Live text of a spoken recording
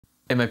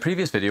In my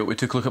previous video, we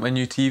took a look at my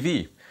new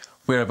TV,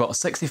 where I bought a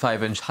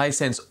 65-inch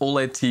Hisense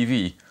OLED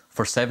TV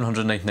for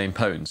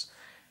 £799.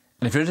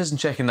 And if you're interested in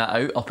checking that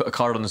out, I'll put a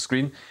card on the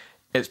screen.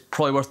 It's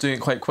probably worth doing it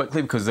quite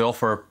quickly because the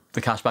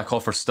cashback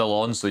offer is still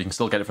on, so you can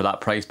still get it for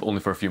that price, but only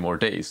for a few more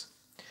days.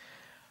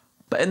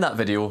 But in that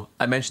video,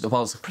 I mentioned that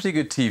while it's a pretty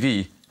good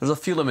TV, there's a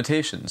few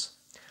limitations.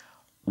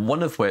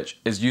 One of which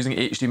is using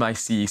HDMI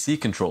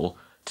CEC control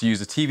to use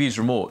the TV's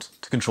remote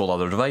to control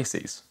other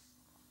devices.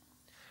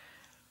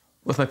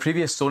 With my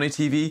previous Sony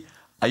TV,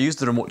 I used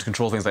the remote to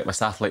control things like my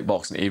satellite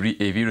box and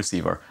AV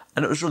receiver,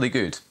 and it was really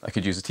good. I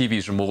could use the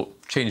TV's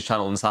remote, change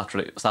channel and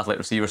satellite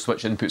receiver,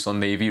 switch inputs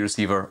on the AV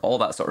receiver, all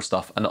that sort of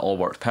stuff, and it all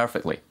worked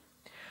perfectly.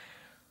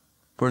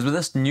 Whereas with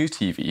this new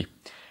TV,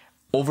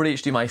 over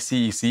HDMI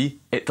CEC,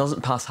 it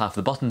doesn't pass half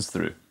the buttons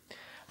through.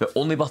 The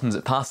only buttons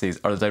it passes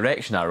are the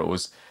direction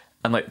arrows,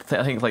 and I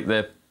think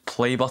the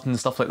play button and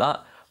stuff like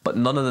that, but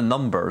none of the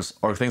numbers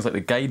or things like the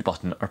guide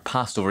button are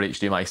passed over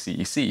HDMI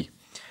CEC.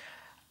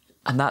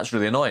 And that's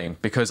really annoying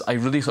because I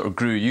really sort of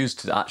grew used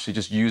to actually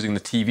just using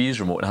the TV's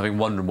remote and having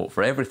one remote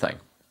for everything.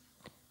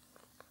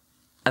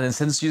 And then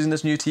since using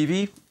this new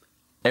TV,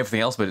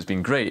 everything else about it's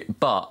been great,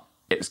 but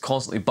it's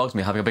constantly bugged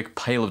me having a big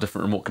pile of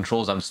different remote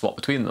controls I'm to swap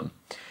between them.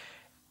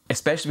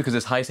 Especially because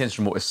this Hisense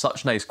remote is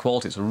such nice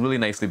quality, it's a really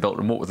nicely built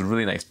remote with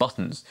really nice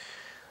buttons.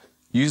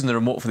 Using the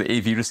remote for the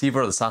AV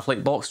receiver or the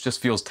satellite box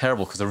just feels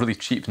terrible because they're really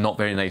cheap, not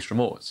very nice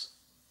remotes.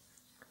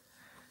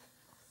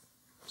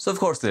 So of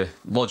course the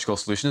logical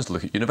solution is to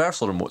look at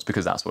universal remotes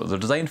because that's what they're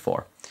designed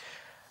for.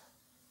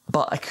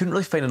 But I couldn't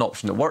really find an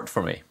option that worked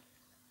for me.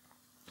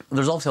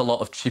 There's obviously a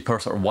lot of cheaper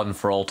sort of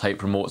one-for-all type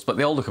remotes, but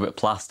they all look a bit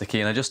plasticky,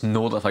 and I just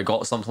know that if I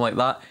got something like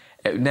that,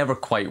 it would never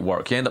quite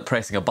work. You end up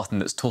pressing a button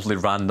that's totally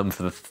random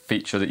for the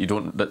feature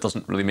that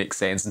doesn't really make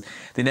sense, and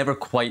they never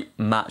quite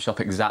match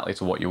up exactly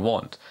to what you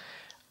want.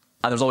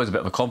 And there's always a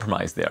bit of a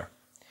compromise there.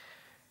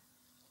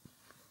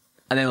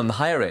 And then on the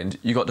higher end,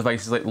 you got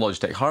devices like the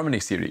Logitech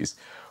Harmony series,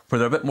 where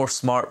they're a bit more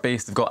smart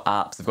based, they've got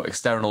apps, they've got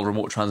external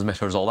remote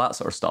transmitters, all that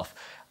sort of stuff.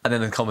 And then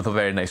they come with a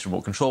very nice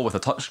remote control with a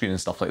touchscreen and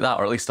stuff like that,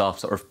 or at least a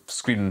sort of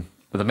screen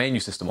with a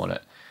menu system on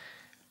it.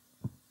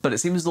 But it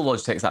seems as though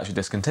Logitech's actually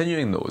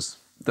discontinuing those.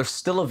 They're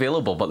still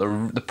available, but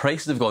the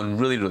prices have gone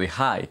really, really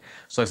high.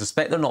 So I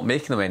suspect they're not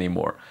making them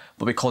anymore.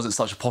 But because it's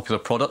such a popular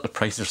product, the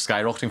prices are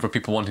skyrocketing for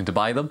people wanting to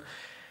buy them.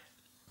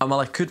 And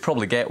while I could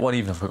probably get one,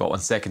 even if I got one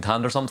second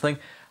hand or something,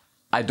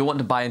 I don't want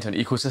to buy into an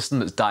ecosystem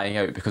that's dying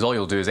out because all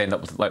you'll do is end up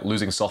with like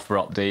losing software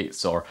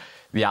updates or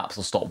the apps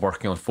will stop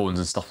working on phones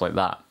and stuff like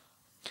that.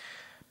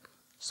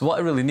 So what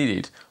I really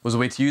needed was a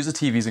way to use the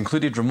TV's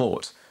included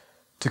remote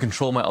to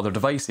control my other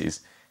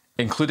devices,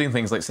 including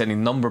things like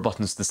sending number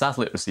buttons to the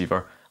satellite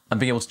receiver and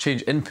being able to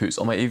change inputs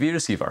on my AV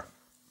receiver.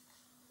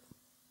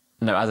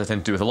 Now, as I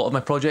tend to do with a lot of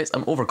my projects,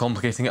 I'm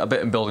overcomplicating it a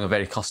bit and building a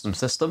very custom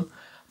system,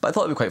 but I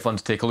thought it'd be quite fun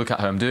to take a look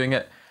at how I'm doing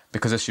it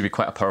because this should be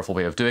quite a powerful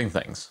way of doing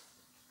things.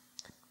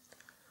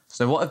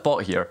 So now what I've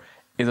bought here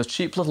is a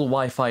cheap little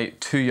Wi-Fi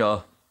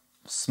Tuya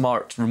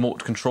smart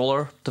remote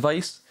controller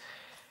device.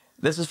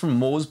 This is from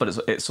Moes, but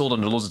it's sold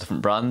under loads of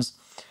different brands.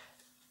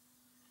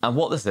 And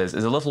what this is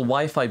a little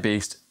Wi-Fi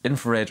based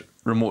infrared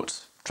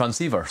remote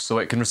transceiver, so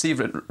it can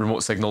receive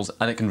remote signals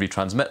and it can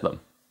retransmit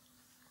them.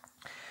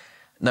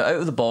 Now out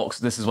of the box,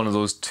 this is one of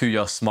those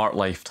Tuya Smart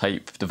Life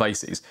type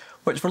devices,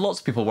 which for lots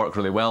of people work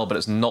really well, but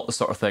it's not the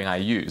sort of thing I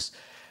use.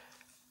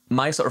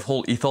 My sort of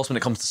whole ethos when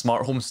it comes to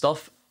smart home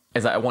stuff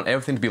is that I want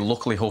everything to be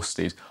locally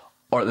hosted,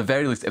 or at the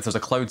very least, if there's a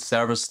cloud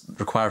service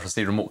required for,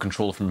 say, remote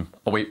control from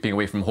being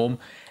away from home,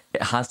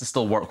 it has to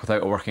still work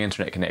without a working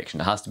internet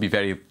connection. It has to be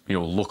very,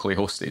 locally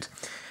hosted.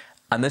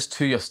 And this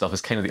Tuya stuff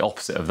is kind of the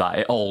opposite of that.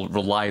 It all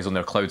relies on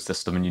their cloud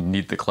system and you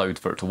need the cloud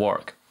for it to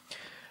work.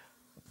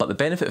 But the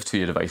benefit of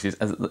Tuya devices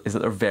is that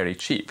they're very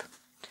cheap.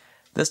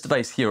 This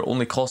device here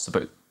only costs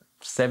about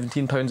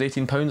 £17,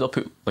 £18. I'll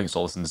put links to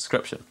all this in the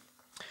description.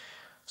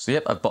 So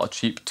yep, I've bought a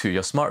cheap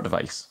Tuya smart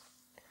device.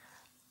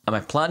 And my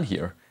plan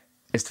here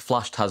is to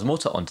flash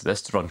Tasmota onto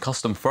this to run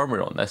custom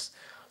firmware on this,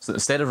 so that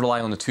instead of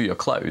relying on the Tuya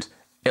cloud,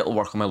 it'll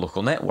work on my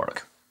local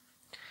network.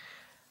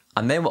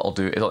 And then what I'll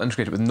do is I'll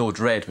integrate it with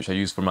Node-RED, which I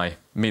use for my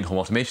main home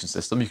automation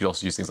system. You could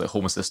also use things like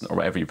Home Assistant or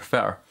whatever you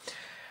prefer.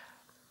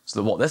 So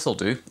that what this will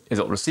do is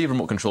it'll receive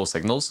remote control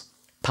signals,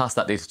 pass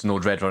that data to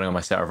Node-RED running on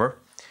my server.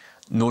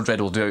 Node-RED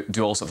will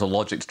do all sorts of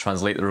logic to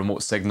translate the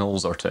remote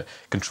signals or to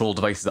control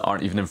devices that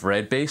aren't even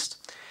infrared based.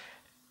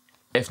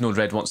 If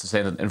Node-RED wants to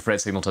send an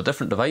infrared signal to a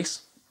different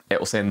device, it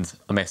will send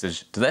a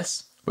message to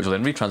this, which will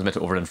then retransmit it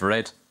over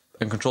infrared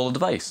and control the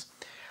device.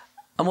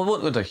 And we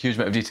won't go into a huge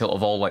amount of detail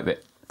of all like the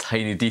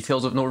tiny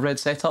details of Node-RED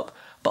setup,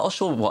 but I'll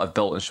show what I've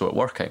built and show it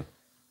working.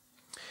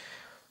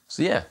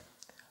 So yeah,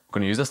 I'm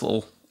going to use this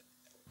little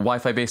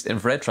Wi-Fi based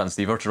infrared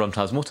transceiver to run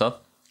Tasmota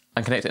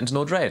and connect it into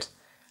Node-RED.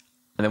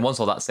 And then once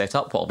all that's set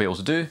up, what I'll be able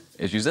to do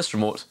is use this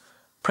remote,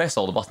 press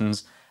all the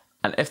buttons,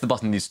 and if the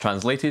button needs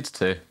translated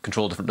to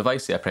control a different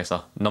device, say I press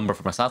a number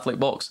for my satellite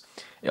box,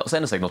 it'll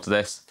send a signal to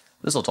this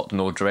will talk to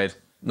Node-RED,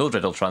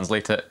 Node-RED will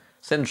translate it,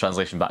 send the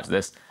translation back to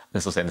this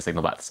will send the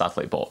signal back to the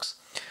satellite box.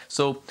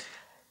 So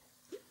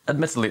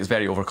admittedly it's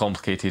very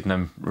overcomplicated and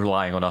I'm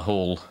relying on a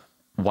whole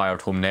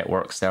wired home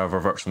network, server,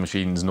 virtual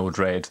machines,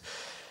 Node-RED,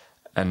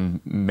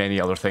 and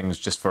many other things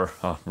just for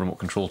a remote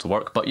control to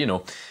work, but you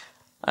know,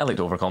 I like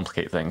to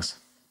overcomplicate things.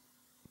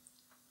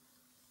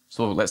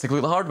 So let's take a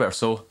look at the hardware.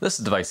 So this is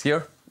the device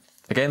here.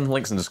 Again,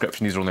 links in the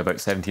description, these are only about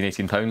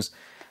 £17–18.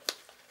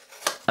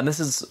 And this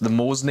is the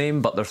Moes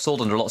name, but they're sold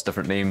under lots of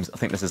different names. I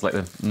think this is like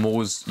the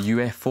Moes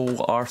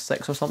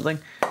UFO-R6 or something.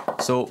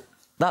 So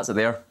that's it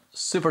there.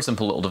 Super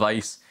simple little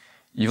device.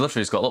 You've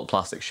literally just got a little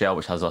plastic shell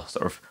which has a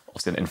sort of,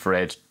 obviously an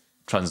infrared,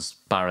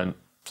 transparent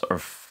sort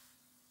of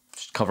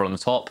cover on the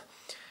top.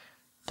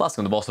 Plastic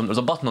on the bottom. There's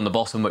a button on the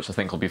bottom which I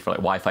think will be for like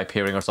Wi-Fi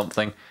pairing or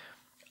something.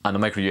 And a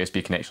micro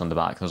USB connection on the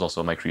back. There's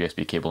also a micro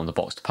USB cable in the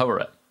box to power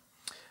it.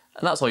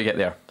 And that's all you get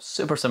there.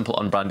 Super simple,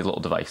 unbranded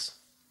little device.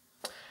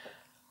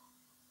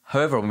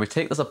 However, when we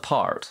take this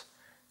apart,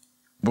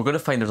 we're going to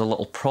find there's a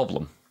little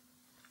problem.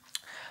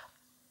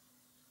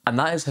 And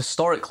that is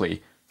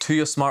historically,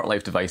 Tuya Smart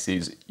Life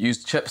devices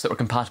used chips that were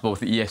compatible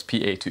with the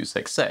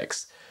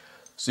ESP8266.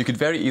 So you could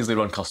very easily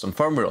run custom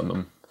firmware on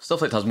them.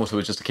 Stuff like Tasmota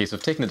was just a case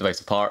of taking the device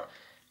apart,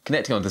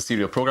 connecting onto the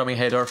serial programming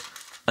header,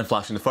 and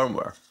flashing the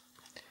firmware.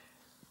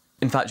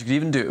 In fact, you could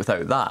even do it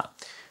without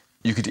that.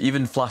 You could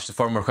even flash the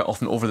firmware quite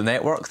often over the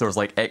network. There was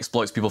like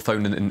exploits people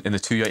found in the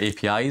Tuya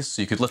APIs,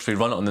 so you could literally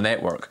run it on the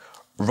network,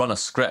 run a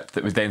script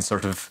that would then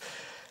sort of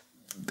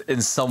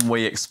in some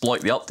way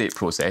exploit the update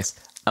process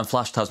and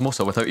flash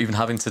Tasmota without even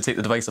having to take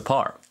the device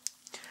apart.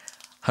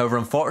 However,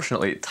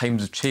 unfortunately,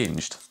 times have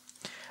changed,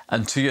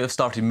 and Tuya have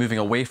started moving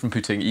away from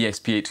putting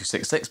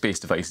ESP8266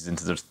 based devices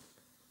into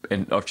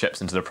their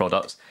chips into their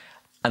products,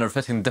 and are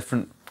fitting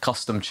different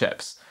custom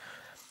chips.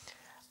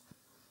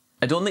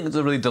 I don't think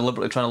they're really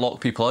deliberately trying to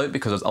lock people out,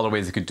 because there's other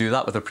ways they could do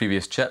that with their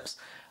previous chips.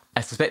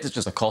 I suspect it's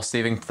just a cost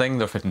saving thing.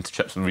 They're fitting to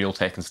chips from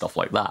Realtek and stuff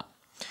like that.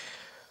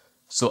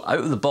 So out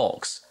of the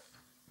box,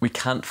 we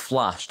can't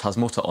flash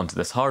Tasmota onto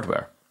this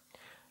hardware.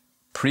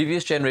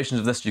 Previous generations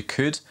of this you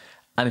could,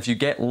 and if you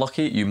get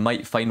lucky you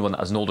might find one that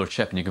has an older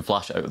chip and you can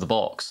flash it out of the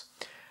box.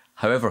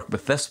 However,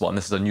 with this one,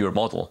 this is a newer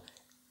model,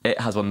 it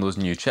has one of those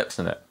new chips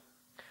in it.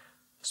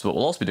 So what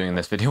we'll also be doing in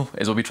this video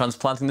is we'll be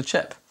transplanting the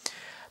chip,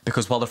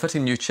 because while they're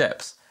fitting new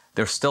chips,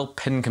 they're still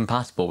pin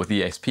compatible with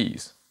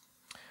ESPs.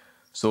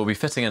 So we'll be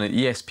fitting in an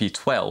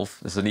ESP12,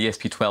 this is an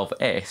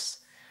ESP12S,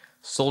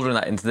 soldering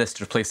that into this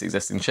to replace the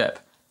existing chip,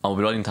 and we'll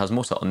be running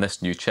Tasmota on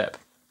this new chip.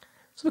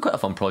 So it'll be quite a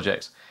fun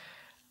project.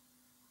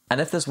 And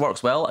if this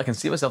works well, I can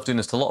see myself doing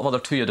this to a lot of other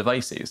Tuya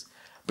devices,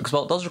 because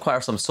while it does require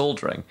some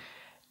soldering,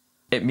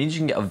 it means you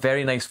can get a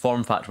very nice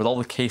form factor with all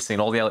the casing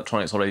and all the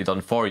electronics already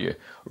done for you,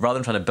 rather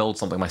than trying to build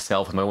something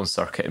myself with my own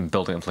circuit and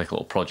building it into like a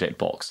little project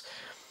box.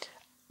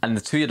 And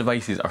the Tuya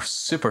devices are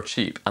super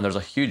cheap, and there's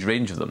a huge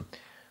range of them.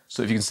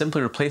 So if you can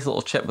simply replace a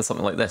little chip with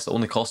something like this that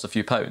only costs a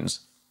few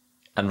pounds,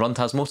 and run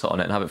Tasmota on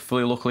it and have it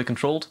fully locally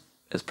controlled,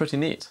 it's pretty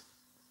neat.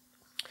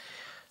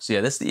 So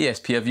yeah, this is the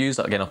ESP I've used.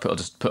 Again, I'll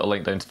just put a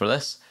link down for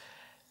this.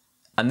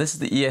 And this is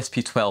the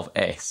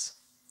ESP12S.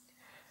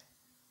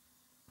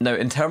 Now,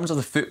 in terms of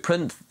the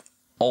footprint,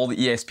 all the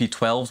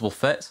ESP12s will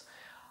fit.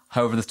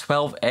 However, the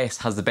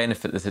 12S has the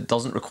benefit that it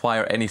doesn't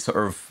require any sort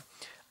of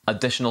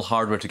additional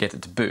hardware to get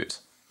it to boot.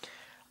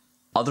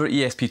 Other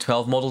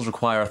ESP12 models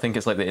require, I think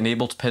it's like the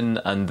enabled pin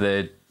and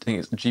I think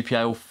it's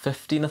GPIO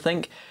 15, I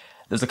think.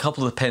 There's a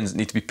couple of the pins that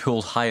need to be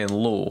pulled high and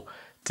low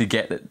to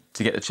get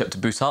the chip to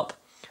boot up.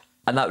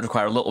 And that would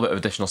require a little bit of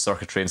additional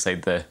circuitry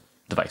inside the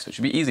device, which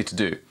would be easy to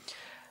do.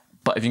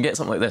 But if you can get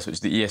something like this, which is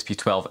the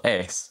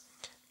ESP12S,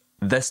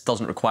 this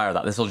doesn't require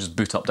that. This will just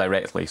boot up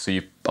directly. So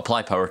you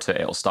apply power to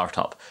it, it'll start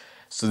up.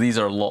 So these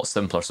are a lot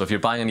simpler. So if you're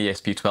buying an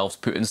ESP12 to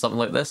put in something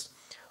like this,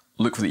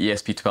 look for the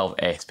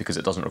ESP12S, because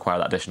it doesn't require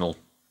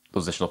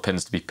those additional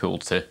pins to be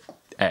pulled to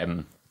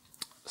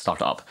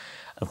start it up.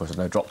 And of course I've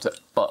now dropped it.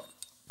 But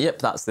yep,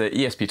 that's the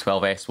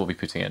ESP12S we'll be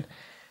putting in.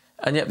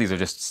 And yep, these are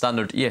just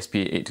standard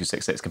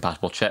ESP8266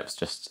 compatible chips,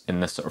 just in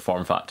this sort of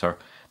form factor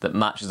that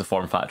matches the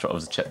form factor of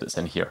the chip that's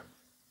in here.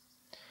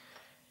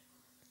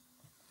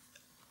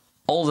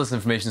 All of this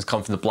information has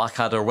come from the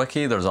Blackadder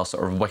wiki. There's a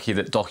sort of wiki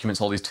that documents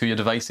all these Tuya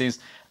devices,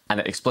 and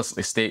it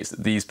explicitly states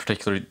that these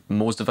particular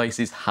Moes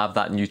devices have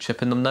that new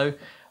chip in them now,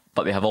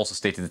 but they have also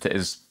stated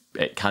that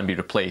it can be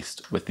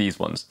replaced with these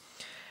ones.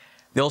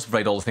 They also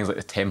provide all the things like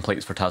the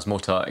templates for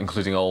Tasmota,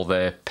 including all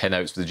the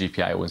pinouts for the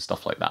GPIO and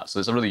stuff like that. So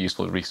it's a really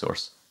useful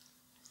resource.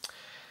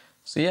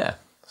 So yeah,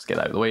 let's get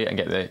that out of the way and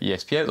get the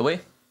ESP out of the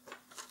way.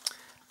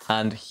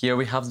 And here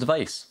we have the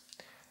device.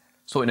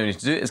 So what we now need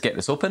to do is get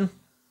this open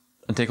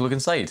and take a look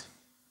inside.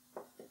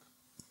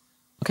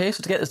 Okay,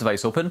 so to get this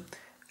device open,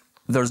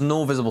 there's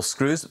no visible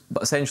screws,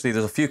 but essentially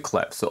there's a few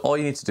clips. So all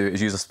you need to do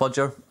is use a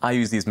spudger. I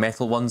use these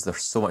metal ones, they're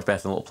so much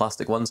better than little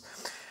plastic ones.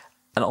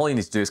 And all you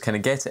need to do is kind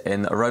of get it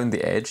in around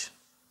the edge,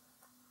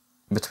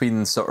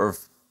 between sort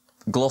of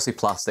glossy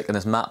plastic and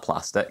this matte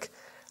plastic,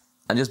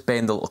 and just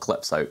bend the little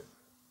clips out.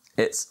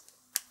 It's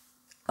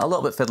a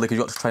little bit fiddly because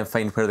you've got to try and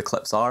find where the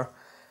clips are,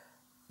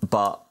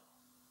 but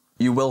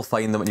you will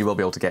find them and you will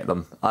be able to get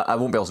them. I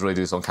won't be able to really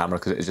do this on camera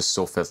because it's just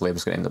so fiddly. I'm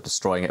just going to end up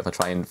destroying it if I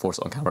try and force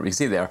it on camera. But you can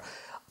see there,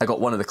 I got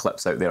one of the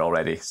clips out there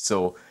already.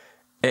 So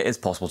it is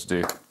possible to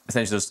do.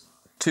 Essentially, there's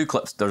two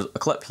clips. There's a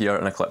clip here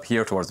and a clip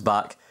here towards the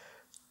back,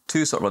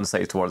 two sort of on the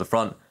side toward the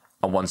front,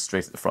 and one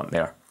straight at the front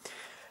there.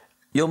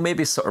 You'll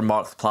maybe sort of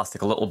mark the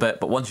plastic a little bit,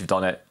 but once you've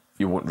done it,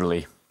 you won't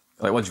really,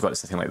 like once you've got it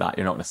sitting like that,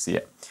 you're not going to see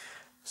it.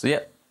 So yeah,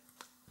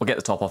 we'll get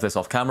the top off this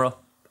off camera,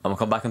 and we'll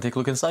come back and take a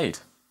look inside.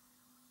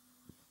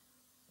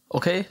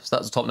 Okay, so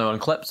that's the top now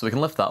unclipped, so we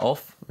can lift that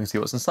off and see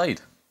what's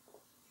inside.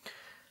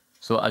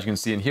 So as you can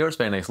see in here, it's a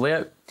very nice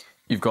layout.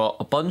 You've got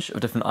a bunch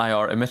of different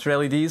IR emitter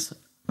LEDs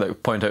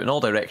that point out in all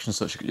directions,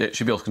 so it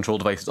should be able to control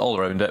devices all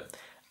around it.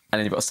 And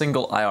then you've got a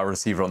single IR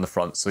receiver on the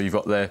front. So you've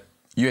got the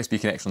USB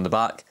connection on the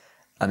back,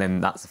 and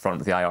then that's the front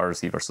of the IR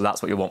receiver. So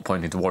that's what you want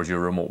pointing towards your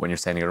remote when you're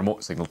sending a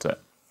remote signal to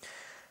it.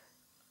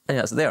 And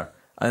that's it there.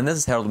 And then this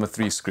is held with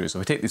 3 screws. So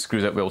if we take these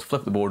screws out, we'll be able to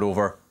flip the board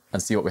over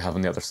and see what we have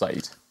on the other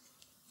side.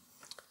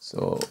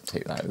 So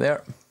take that out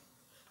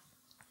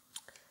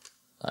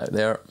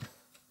there,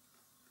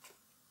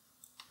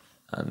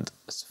 and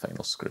this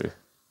final screw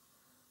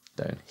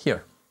down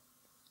here.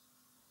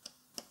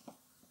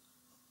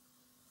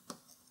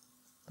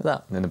 Like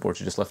that, and then the board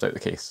should just lift out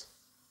the case.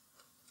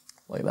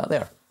 Like that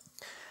there.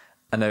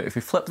 And now if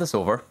we flip this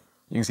over,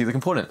 you can see the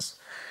components.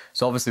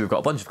 So obviously we've got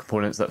a bunch of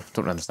components that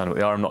don't really understand what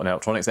they are. I'm not an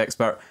electronics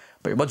expert,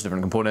 but a bunch of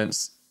different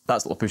components.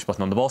 That's a little push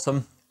button on the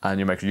bottom, and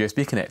your micro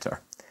USB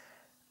connector.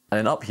 And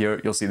then up here,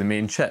 you'll see the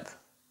main chip.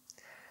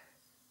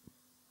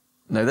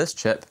 Now this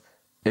chip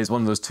is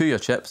one of those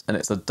Tuya chips, and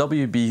it's a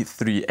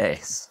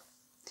WB3S.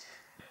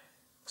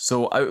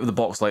 So out of the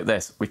box like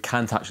this, we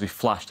can't actually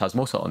flash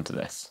Tasmota onto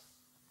this.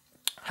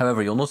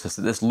 However, you'll notice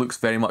that this looks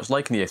very much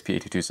like an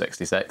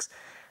ESP8266,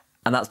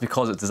 and that's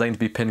because it's designed to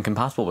be pin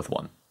compatible with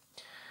one.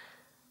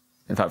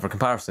 In fact, for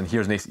comparison,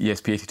 here's an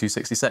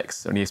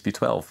ESP8266, or an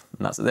ESP12,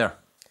 and that's it there.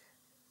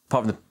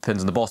 Apart from the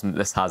pins on the bottom that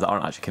this has that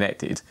aren't actually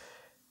connected,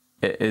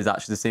 it is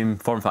actually the same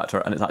form factor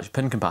and it's actually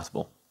pin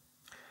compatible.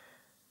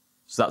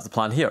 So that's the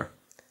plan here.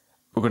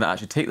 We're going to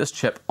actually take this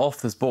chip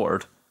off this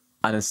board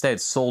and instead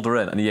solder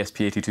in an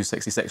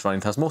ESP8266 running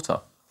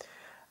Tasmota.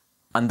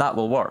 And that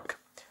will work.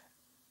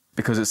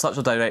 Because it's such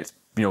a direct,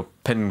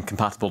 pin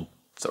compatible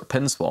sort of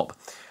pin swap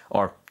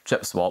or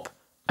chip swap,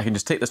 I can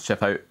just take this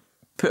chip out,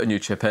 put a new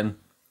chip in,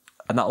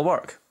 and that'll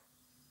work.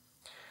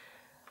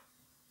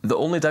 The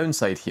only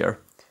downside here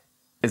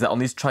is that I'll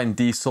need to try and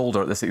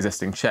desolder this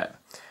existing chip,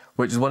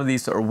 which is one of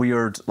these sort of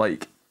weird,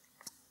 like,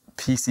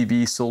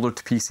 PCB soldered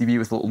to PCB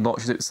with little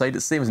notches outside.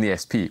 It's the same as an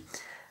ESP.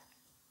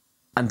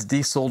 And to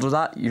desolder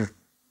that, you're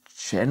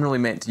generally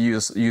meant to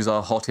use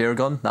a hot air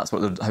gun. That's how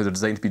they're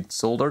designed to be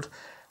soldered,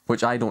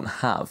 which I don't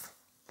have.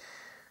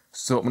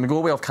 So I'm going to go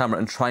away off camera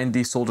and try and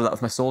desolder that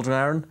with my soldering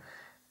iron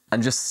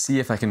and just see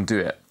if I can do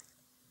it.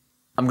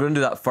 I'm going to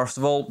do that first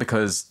of all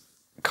because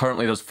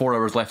currently there's 4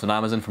 hours left on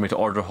Amazon for me to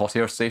order a hot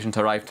air station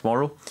to arrive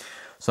tomorrow.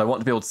 So I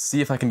want to be able to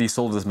see if I can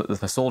desolder this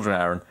with my soldering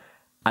iron,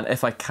 and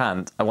if I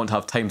can't, I want to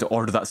have time to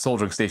order that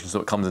soldering station so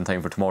it comes in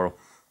time for tomorrow.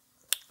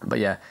 But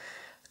yeah,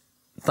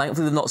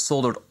 thankfully they've not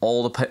soldered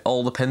all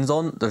the pins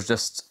on. There's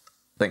just,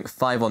 I think,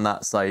 5 on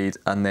that side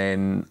and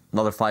then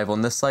another 5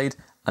 on this side,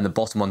 and the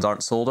bottom ones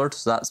aren't soldered,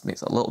 so that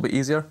makes it a little bit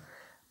easier.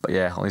 But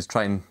yeah, I'll need to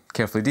try and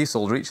carefully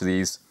desolder each of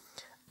these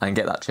and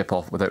get that chip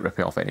off without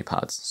ripping off any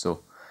pads.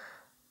 So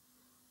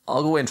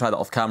I'll go away and try that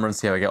off camera and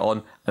see how I get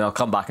on, and I'll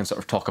come back and sort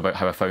of talk about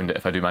how I found it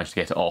if I do manage to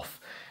get it off.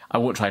 I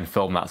won't try and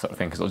film that sort of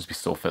thing because it'll just be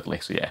so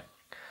fiddly, so yeah.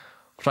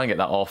 I'll try and get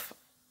that off,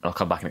 and I'll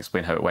come back and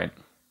explain how it went.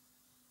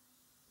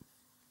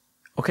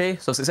 Okay,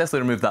 so I've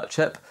successfully removed that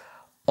chip,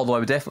 although I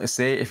would definitely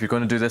say if you're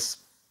going to do this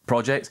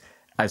project,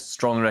 I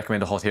strongly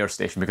recommend a hot air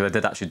station because I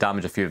did actually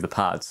damage a few of the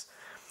pads.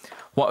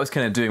 What I was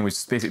kind of doing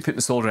was basically putting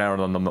the soldering iron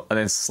on them and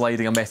then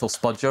sliding a metal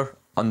spudger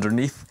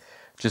underneath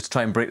just to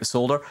try and break the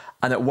solder,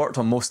 and it worked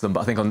on most of them,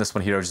 but I think on this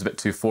one here I was just a bit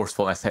too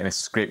forceful and I kind of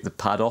scraped the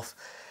pad off.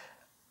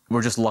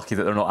 We're just lucky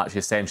that they're not actually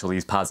essential,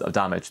 these pads that have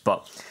damaged,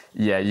 but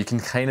yeah, you can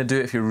kind of do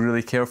it if you're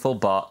really careful,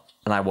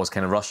 and I was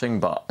kind of rushing,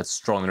 but I'd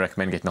strongly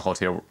recommend getting a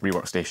hot air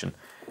rework station.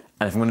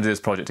 And if I'm going to do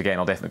this project again,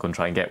 I'll definitely go and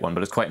try and get one,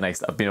 but it's quite nice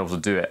that I've been able to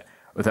do it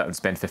without having to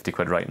spend 50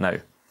 quid right now.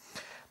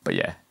 But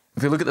yeah,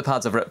 if you look at the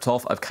pads I've ripped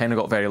off, I've kind of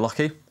got very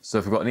lucky. So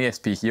if we've got an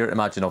ESP here,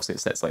 imagine obviously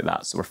it sits like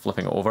that, so we're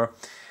flipping it over.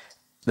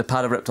 The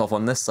pad I've ripped off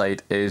on this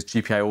side is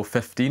GPIO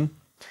 15,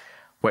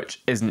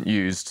 which isn't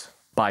used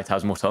by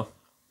Tasmota.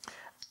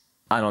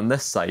 And on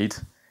this side,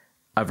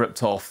 I've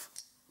ripped off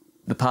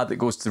the pad that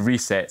goes to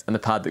reset and the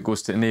pad that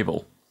goes to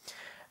enable.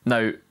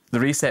 Now, the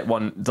reset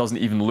one doesn't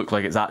even look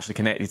like it's actually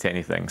connected to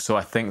anything, so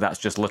I think that's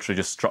just literally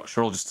just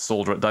structural, just to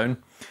solder it down.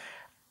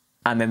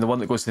 And then the one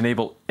that goes to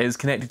enable is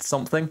connected to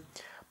something,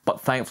 but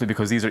thankfully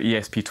because these are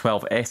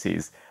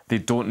ESP12Ss, they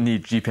don't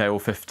need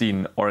GPIO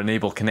 15 or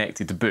enable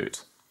connected to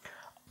boot.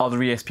 Other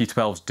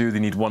ESP12s do, they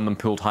need one of them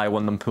pulled high,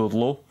 one of them pulled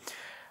low.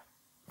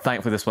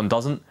 Thankfully this one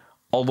doesn't,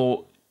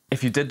 although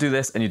if you did do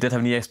this and you did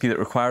have an ESP that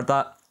required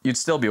that, you'd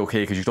still be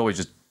okay because you could always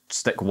just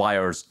stick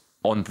wires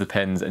onto the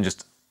pins and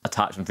just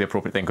attach them to the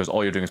appropriate thing, because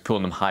all you're doing is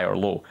pulling them high or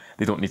low.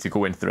 They don't need to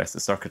go into the rest of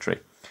the circuitry.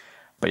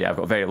 But yeah, I've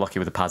got very lucky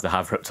with the pads that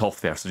have ripped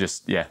off there, so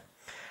just, yeah,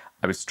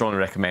 I would strongly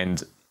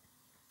recommend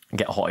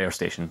get a hot air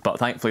station. But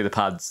thankfully the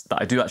pads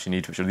that I do actually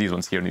need, which are these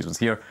ones here and these ones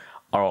here,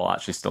 are all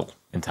actually still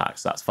intact,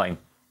 so that's fine.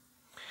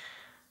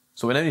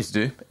 So what we now need to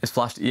do is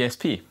flash the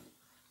ESP.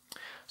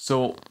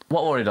 So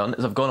what I've already done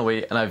is I've gone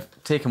away and I've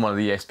taken one of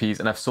the ESPs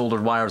and I've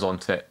soldered wires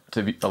onto it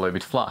to allow me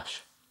to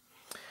flash.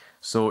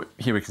 So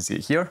here we can see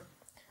it here.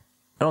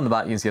 And on the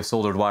back you can see I've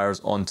soldered wires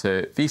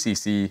onto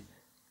VCC,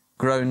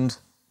 ground,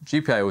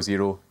 GPIO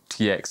 0,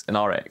 TX and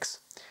RX.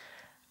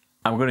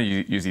 And we're going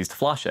to use these to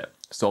flash it.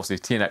 So obviously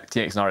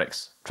TX and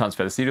RX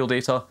transfer the serial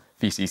data,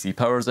 VCC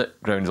powers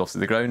it, ground is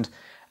obviously the ground,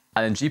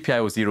 and then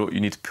GPIO 0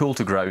 you need to pull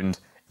to ground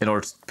in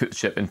order to put the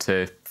chip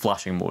into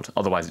flashing mode,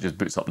 otherwise it just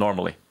boots up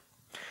normally.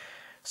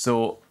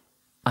 So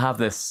I have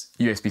this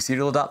USB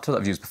serial adapter that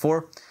I've used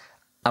before,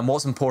 and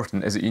what's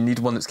important is that you need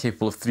one that's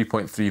capable of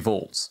 3.3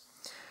 volts.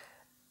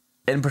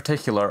 In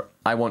particular,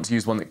 I want to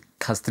use one that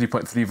has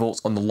 3.3 volts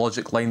on the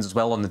logic lines as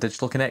well on the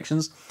digital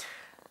connections.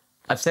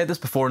 I've said this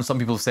before and some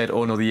people have said,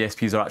 oh no, the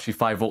ESPs are actually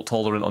 5 volt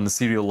tolerant on the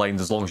serial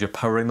lines as long as you're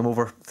powering them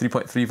over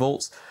 3.3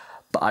 volts,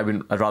 but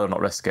I'd rather not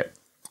risk it.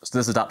 So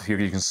this adapter here,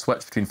 you can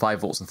switch between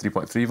 5 volts and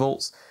 3.3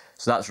 volts,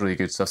 so that's really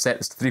good. So I've set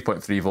this to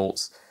 3.3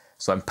 volts,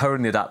 so I'm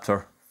powering the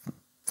adapter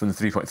from the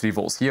 3.3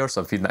 volts here,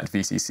 so I'm feeding that into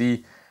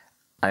VCC,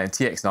 and then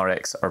TX and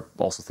RX are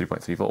also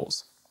 3.3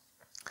 volts.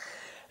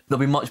 There'll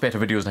be much better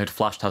videos on how to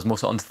flash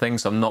Tasmota onto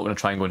things, so I'm not going to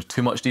try and go into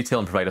too much detail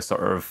and provide a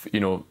sort of,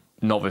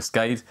 novice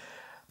guide.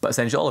 But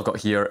essentially all I've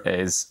got here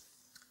is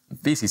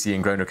VCC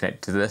and ground are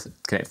connected to this,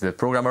 connected to the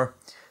programmer.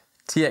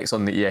 TX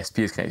on the ESP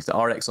is connected to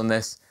RX on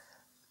this.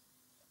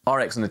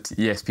 RX on the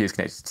ESP is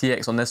connected to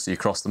TX on this, so you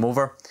cross them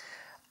over.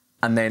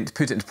 And then to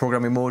put it into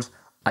programming mode,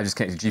 I just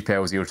connect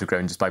GPIO 0 to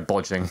ground just by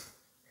bodging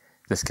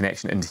this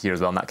connection into here as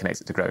well, and that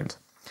connects it to ground.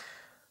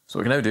 So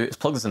what we can now do is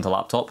plug this into a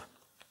laptop,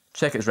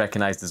 check it's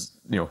recognised as,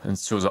 and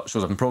shows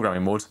up in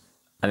programming mode,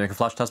 and then we can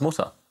flash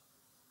Tasmota.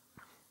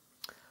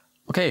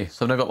 Okay,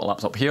 so I've now got my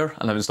laptop here,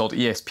 and I've installed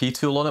ESP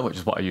tool on it, which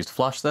is what I use to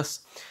flash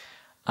this.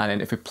 And then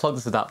if we plug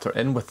this adapter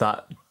in with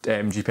that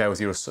GPIO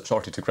 0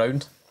 shorted to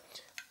ground,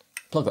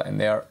 plug that in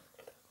there,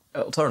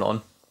 it'll turn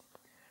on.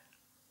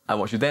 And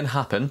what should then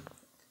happen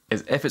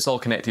is if it's all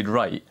connected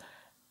right,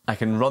 I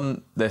can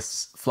run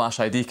this flash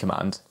ID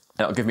command,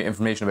 and it'll give me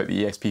information about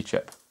the ESP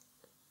chip.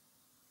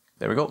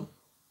 There we go.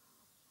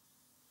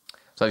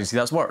 So as you can see,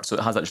 that's worked. So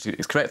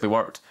it's correctly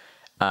worked,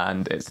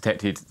 and it's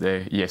detected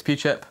the ESP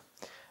chip,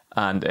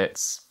 and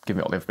it's given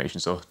me all the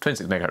information. So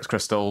 26 MHz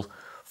crystal,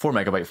 4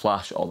 MB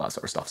flash, all that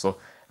sort of stuff. So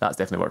that's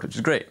definitely worked, which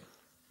is great.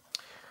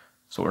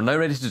 So what we're now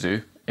ready to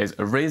do is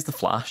erase the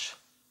flash,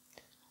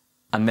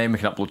 and then we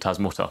can upload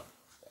Tasmota.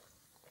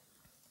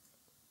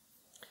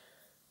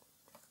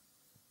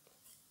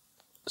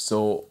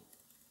 So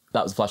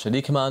that was the flash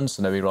ID command.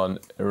 So now we run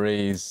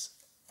erase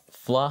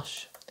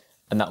flash,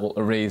 and that will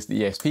erase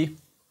the ESP.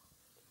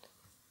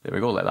 There we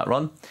go, let that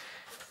run.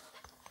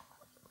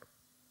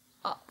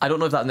 I don't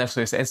know if that's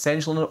necessarily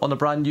essential on a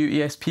brand new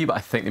ESP, but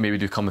I think they maybe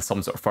do come with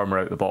some sort of firmware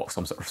out of the box,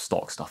 some sort of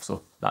stock stuff.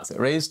 So that's it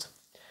erased.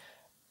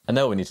 And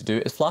now what we need to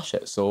do is flash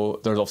it.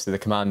 So there's obviously the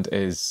command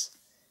is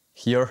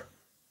here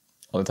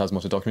on the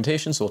Tasmota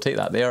documentation. So we'll take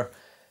that there.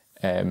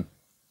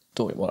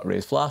 Don't want to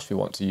erase flash, we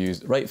want to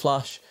use write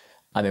flash,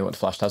 and then we want to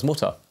flash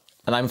Tasmota.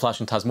 And I'm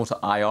flashing Tasmota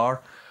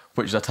IR,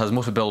 which is a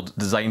Tasmota build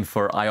designed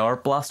for IR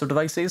blaster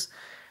devices.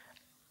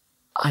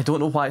 I don't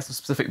know why it's a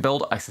specific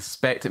build. I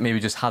suspect it maybe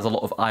just has a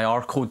lot of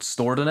IR code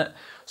stored in it.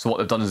 So what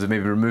they've done is they've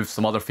maybe removed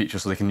some other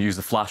features so they can use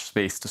the flash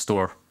space to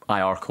store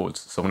IR codes.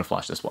 So I'm going to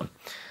flash this one.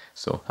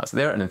 So that's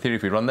there, and in theory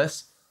if we run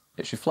this,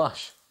 it should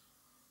flash.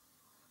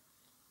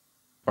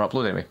 Or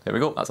upload anyway. There we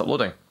go, that's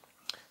uploading.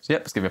 So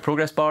yep, it's giving me a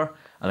progress bar,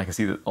 and I can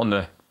see that on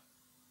the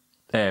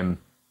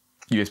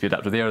USB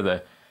adapter there,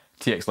 the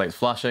TX light's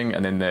flashing,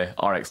 and then the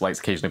RX light's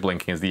occasionally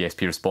blinking as the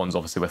ESP responds,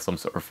 obviously with some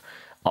sort of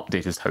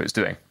update as to how it's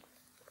doing.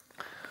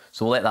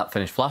 So we'll let that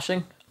finish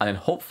flashing, and then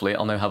hopefully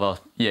I'll now have a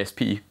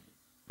ESP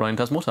running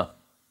Tasmota.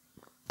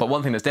 But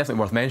one thing that's definitely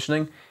worth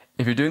mentioning,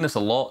 if you're doing this a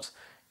lot,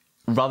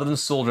 rather than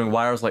soldering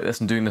wires like this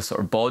and doing this sort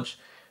of bodge,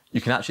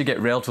 you can actually get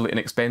relatively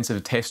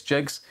inexpensive test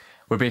jigs,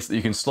 where basically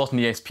you can slot an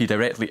ESP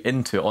directly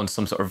into it on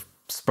some sort of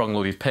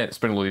spring-loaded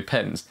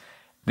pins.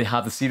 They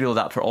have the serial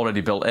adapter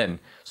already built in,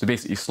 so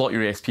basically you slot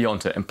your ESP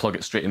onto it and plug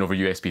it straight in over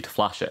USB to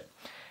flash it.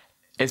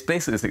 It's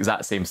basically this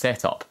exact same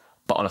setup,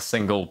 but on a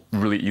single,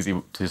 really easy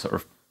to sort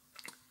of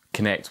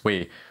connect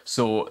way.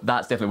 So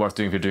that's definitely worth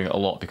doing if you're doing it a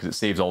lot, because it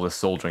saves all this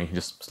soldering. You can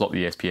just slot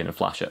the ESP in and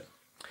flash it.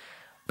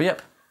 But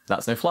yep,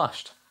 that's now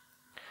flashed.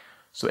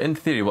 So in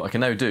theory, what I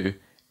can now do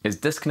is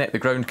disconnect the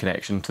ground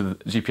connection to the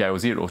GPIO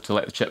 0 to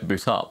let the chip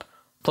boot up,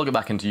 plug it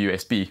back into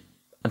USB,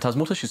 and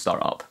Tasmota should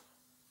start up.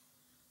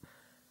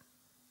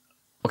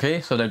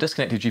 Okay, so I've now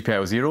disconnected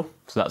GPIO 0,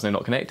 so that's now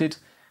not connected,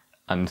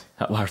 and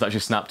that wire's actually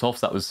snapped off,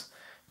 so that was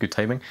good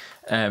timing.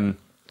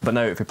 But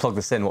now if we plug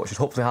this in, what should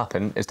hopefully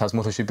happen is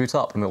Tasmota should boot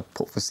up, and we'll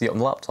hopefully see it on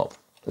the laptop.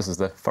 This is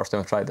the first time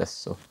I've tried this,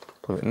 so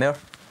plug it in there,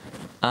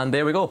 and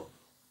there we go.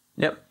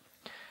 Yep,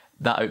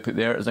 that output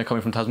there is now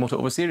coming from Tasmota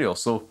over serial.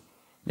 So,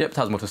 yep,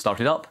 Tasmota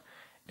started up.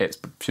 It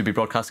should be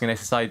broadcasting an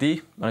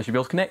SSID, and I should be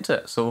able to connect to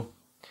it. So,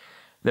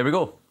 there we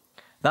go.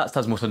 That's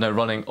Tasmota now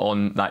running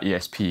on that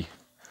ESP.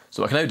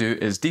 So what I can now do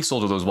is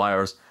desolder those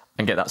wires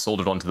and get that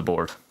soldered onto the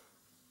board.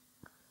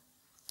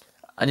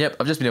 And yep,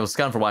 I've just been able to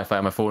scan for Wi-Fi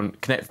on my phone,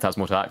 connect the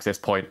Tasmota access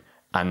point,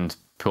 and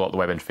pull up the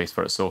web interface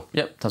for it. So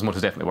yep,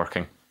 Tasmota's definitely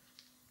working.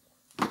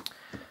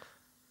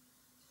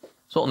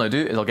 So what I'll now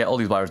do is I'll get all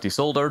these wires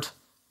desoldered,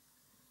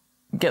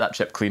 get that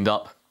chip cleaned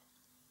up,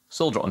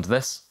 solder it onto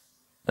this,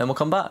 then we'll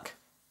come back.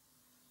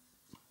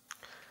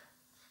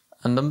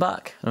 And I'm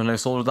back, and I've now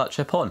soldered that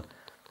chip on.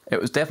 It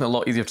was definitely a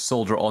lot easier to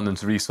solder it on than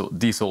to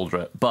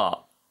desolder it,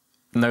 but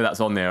now that's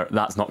on there,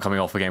 that's not coming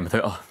off again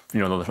without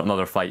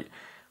another fight.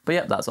 But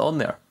yep, that's on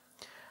there.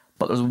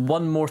 But there's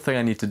one more thing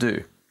I need to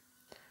do.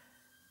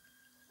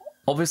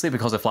 Obviously,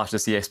 because I flashed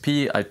this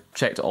ESP, I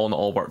checked it all and it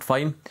all worked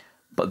fine.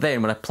 But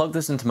then when I plugged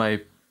this into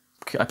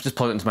I just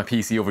plugged it into my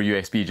PC over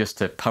USB just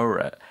to power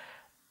it,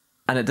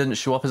 and it didn't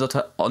show up as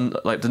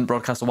didn't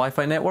broadcast a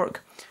Wi-Fi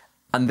network,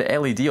 and the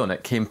LED on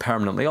it came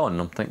permanently on.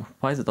 And I'm thinking,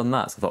 why has it done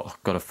that? So I thought, oh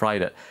god, I've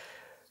fried it.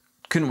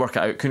 Couldn't work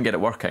it out, couldn't get it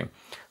working.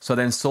 So I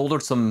then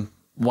soldered some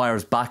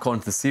wires back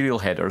onto the serial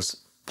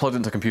headers, plugged it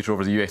into a computer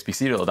over the USB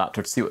serial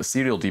adapter to see what the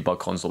serial debug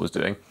console was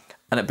doing,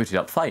 and it booted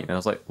up fine. And I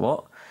was like,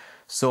 what?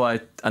 So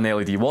an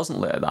LED wasn't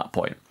lit at that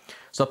point.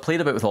 So I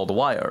played a bit with all the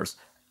wires,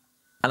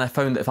 and I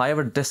found that if I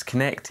ever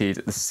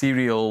disconnected the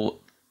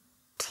serial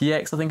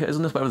TX, I think it is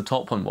on this, whatever the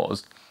top one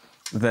was,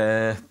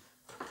 the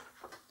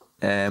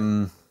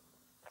TX,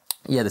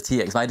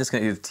 if I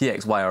disconnected the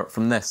TX wire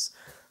from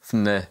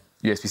the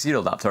USB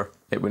serial adapter,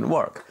 it wouldn't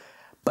work.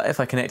 But if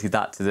I connected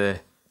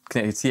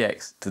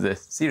TX to the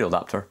serial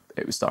adapter,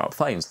 it would start up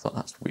fine. So I thought,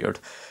 that's weird.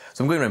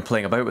 So I'm going around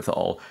playing about with it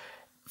all.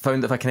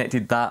 Found that if I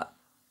connected that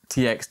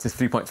TX to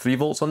 3.3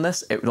 volts on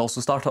this, it would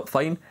also start up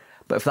fine.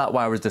 But if that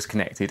wire was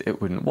disconnected,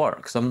 it wouldn't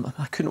work. So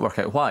I couldn't work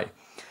out why.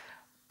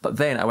 But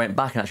then I went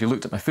back and actually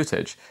looked at my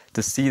footage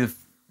to see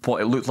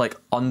what it looked like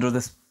under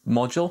this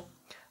module.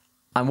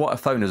 And what I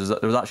found is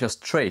that there was actually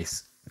a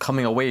trace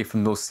coming away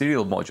from those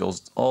serial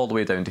modules all the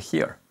way down to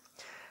here.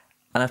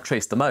 And I've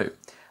traced them out.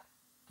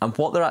 And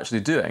what they're actually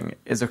doing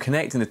is they're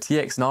connecting the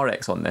TX and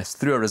RX on this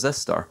through a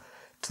resistor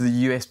to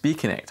the USB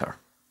connector.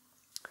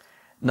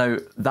 Now,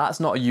 that's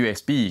not a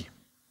USB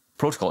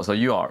protocol, it's a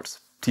UART,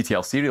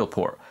 TTL serial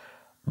port,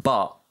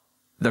 but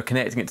they're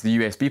connecting it to the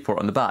USB port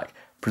on the back,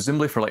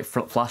 presumably for like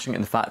flashing it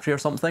in the factory or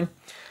something.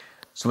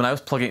 So when I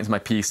was plugging it into my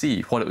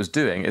PC, what it was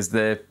doing is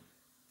the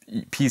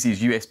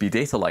PC's USB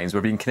data lines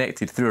were being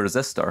connected through a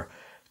resistor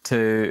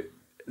to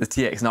the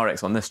TX and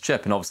RX on this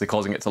chip, and obviously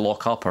causing it to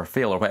lock up or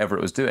fail or whatever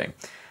it was doing.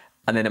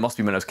 And then it must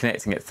be when I was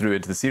connecting it through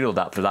into the serial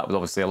adapter, that was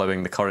obviously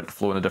allowing the current to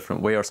flow in a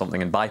different way or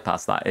something and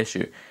bypass that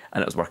issue,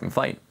 and it was working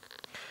fine.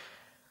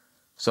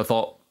 So I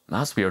thought,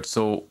 that's weird.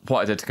 So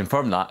what I did to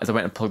confirm that is I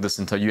went and plugged this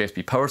into a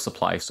USB power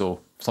supply, so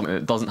something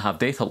that doesn't have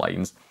data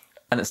lines,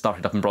 and it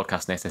started up and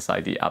broadcast an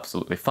SSID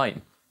absolutely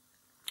fine.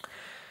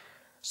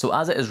 So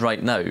as it is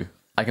right now,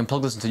 I can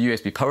plug this into a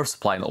USB power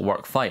supply and it'll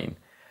work fine.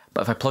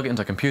 But if I plug it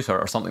into a computer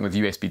or something with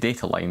USB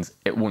data lines,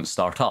 it won't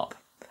start up,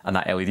 and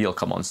that LED will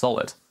come on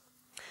solid.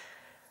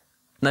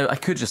 Now, I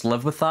could just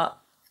live with that,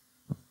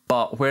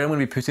 but where I'm going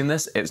to be putting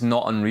this, it's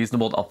not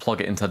unreasonable that I'll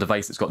plug it into a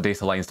device that's got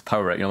data lines to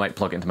power it. I might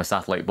plug it into my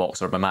satellite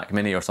box or my Mac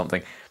Mini or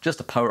something, just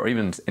to power, or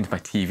even into my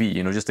TV,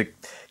 just to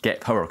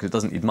get power, because it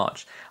doesn't need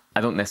much.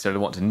 I don't necessarily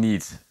want to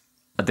need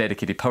a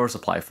dedicated power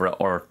supply for it,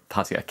 or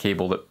have to get a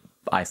cable that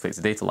isolates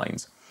the data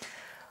lines.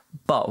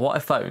 But what I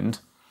found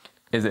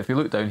is that if we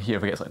look down here,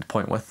 if I get something to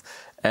point with,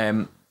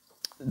 down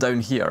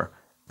here,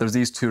 there's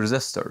these two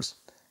resistors.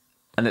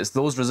 And it's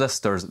those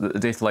resistors that the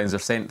data lines are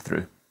sent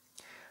through.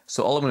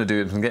 So all I'm going to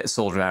do is I'm going to get a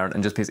soldering iron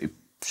and just basically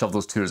shove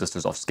those two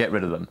resistors off, just get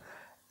rid of them.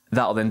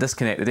 That'll then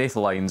disconnect the data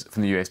lines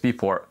from the USB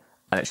port,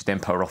 and it should then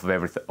power off of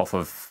everything, off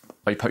of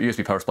a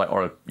USB power supply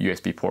or a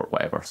USB port,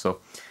 whatever. So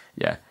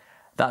yeah,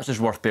 that's just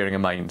worth bearing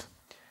in mind.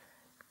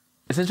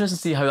 It's interesting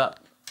to see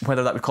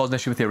whether that would cause an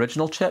issue with the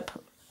original chip.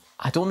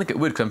 I don't think it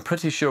would, because I'm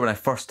pretty sure when I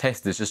first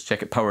tested this, just to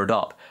check it powered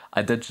up,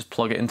 I did just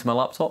plug it into my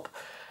laptop.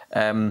 So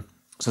I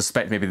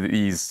suspect maybe that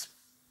these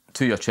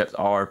Tuya chips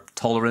are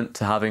tolerant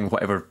to having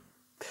whatever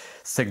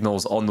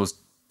signals on those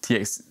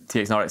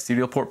TX and RX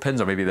serial port pins,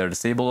 or maybe they're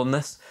disabled on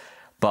this.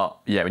 But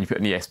yeah, when you put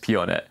an ESP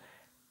on it,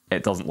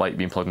 it doesn't like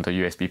being plugged into a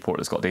USB port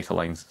that's got data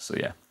lines. So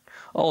yeah,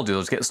 all I'll do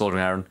is get a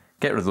soldering iron,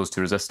 get rid of those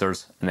two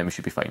resistors, and then we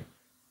should be fine.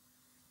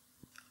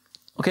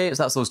 Okay,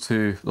 so that's those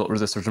two little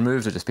resistors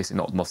removed. I just basically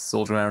knocked them off the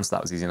soldering iron, so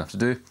that was easy enough to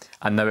do.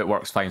 And now it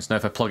works fine. So now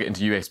if I plug it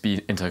into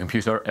USB into a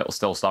computer, it'll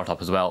still start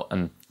up as well,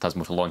 and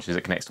Tasmota launches,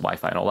 it connects to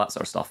Wi-Fi and all that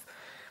sort of stuff.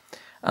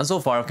 And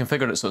so far I've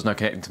configured it so it's now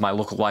connecting to my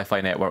local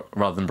Wi-Fi network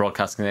rather than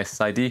broadcasting an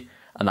SSID,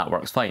 and that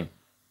works fine.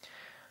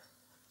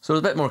 So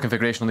there's a bit more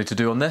configuration I'll need to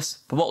do on this,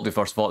 but what I'll do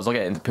first of all is I'll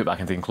get it put back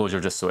into the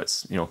enclosure just so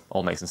it's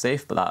all nice and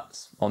safe, but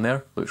that's on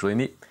there, looks really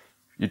neat.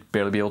 You'd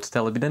barely be able to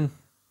tell I've been in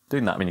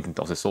doing that. I mean, you can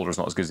obviously solder's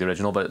not as good as the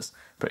original, but it's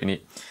pretty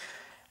neat.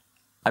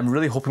 I'm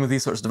really hoping with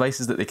these sorts of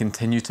devices that they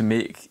continue to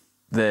make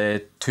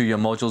the Tuya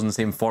modules in the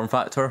same form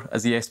factor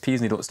as the ESPs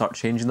and you don't start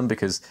changing them,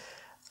 because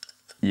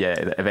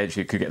yeah,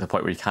 eventually it could get to the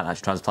point where you can't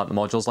actually transplant the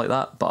modules like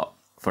that, but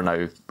for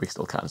now we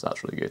still can, so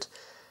that's really good.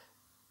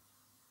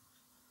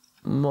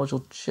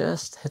 Module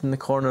just hidden the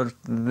corner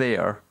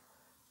there,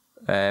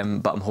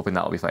 but I'm hoping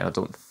that'll be fine. I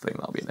don't think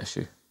that'll be an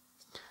issue.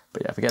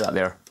 But yeah, if we get that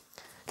there,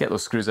 get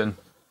those screws in,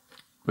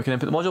 we can then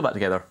put the module back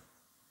together.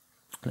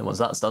 And once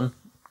that's done,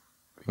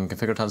 we can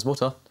configure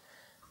Tasmota,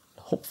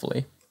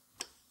 hopefully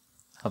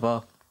have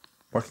a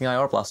working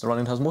IR blaster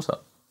running Tasmota.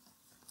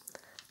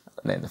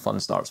 And then the fun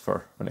starts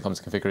for when it comes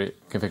to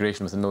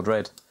configuration with the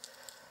Node-RED.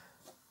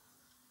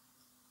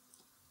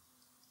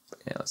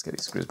 Yeah, let's get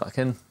these screws back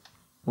in.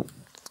 Oh,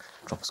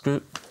 drop a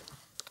screw.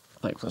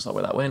 I think that's not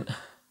where that went.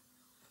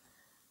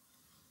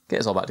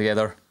 Get us all back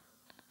together.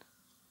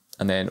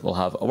 And then we'll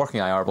have a working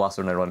IR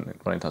blaster now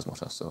running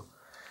Tasmota. So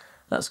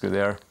that screw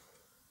there.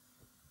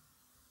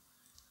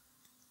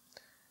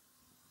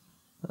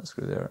 That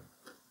screw there.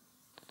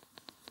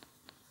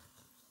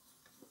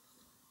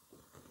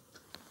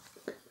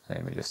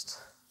 Then we just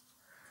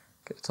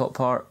get the top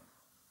part,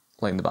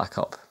 line the back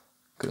up,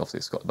 because obviously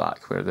it's got the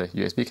back where the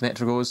USB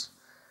connector goes,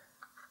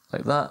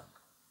 like that,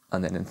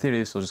 and then in theory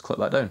this will just clip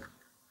that down.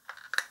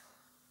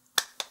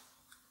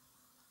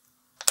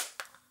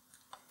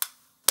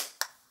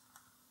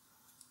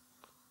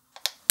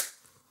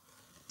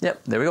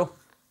 Yep, there we go.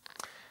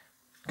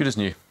 Good as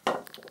new,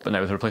 but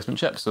now with a replacement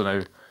chip. So now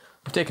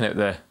we've taken out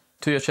the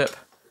Tuya chip,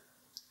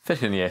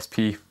 fitted in the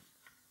ESP,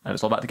 and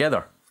it's all back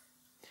together.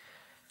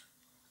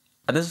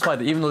 And this is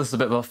why, even though this is a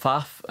bit of a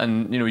faff,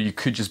 and you know, you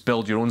could just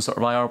build your own sort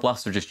of IR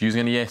blaster just using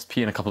an ESP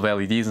and a couple of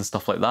LEDs and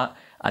stuff like that,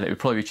 and it would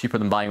probably be cheaper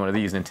than buying one of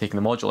these and then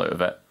taking the module out of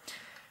it.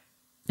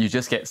 You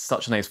just get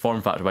such a nice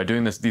form factor by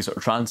doing these sort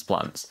of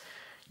transplants.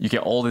 You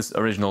get all this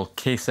original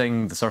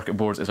casing, the circuit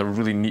boards. It's a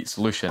really neat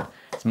solution.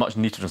 It's much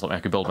neater than something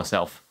I could build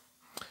myself.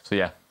 So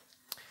yeah,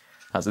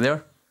 that's it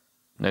there.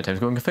 Now time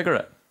to go and configure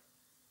it.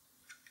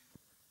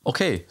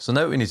 Okay, so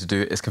now what we need to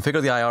do is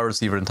configure the IR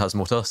receiver in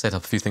Tasmota, set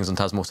up a few things on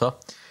Tasmota,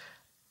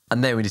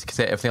 and then we need to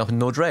set everything up in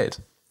Node-RED.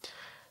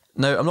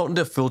 Now, I'm not going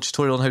to do a full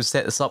tutorial on how to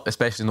set this up,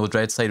 especially the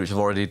Node-RED side, which I've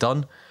already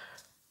done,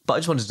 but I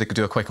just wanted to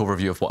do a quick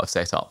overview of what I've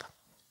set up.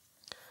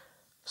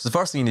 So the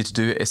first thing you need to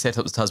do is set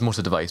up the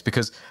Tasmota device,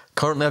 because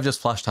currently I've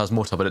just flashed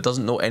Tasmota, but it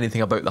doesn't know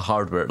anything about the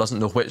hardware. It doesn't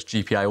know which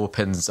GPIO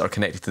pins are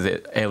connected to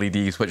the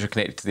LEDs, which are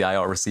connected to the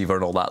IR receiver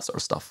and all that sort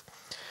of stuff.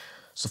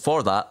 So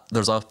for that,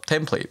 there's a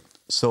template.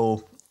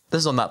 So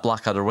this is on that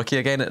Blackadder wiki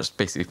again. It's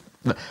basically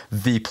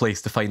the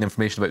place to find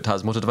information about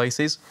Tasmota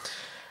devices.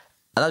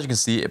 And as you can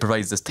see, it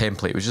provides this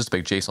template, which is just a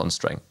big JSON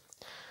string.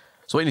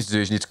 So what you need to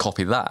do is you need to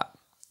copy that.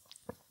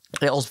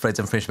 It also provides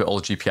information about all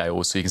the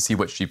GPIOs, so you can see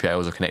which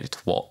GPIOs are connected to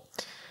what.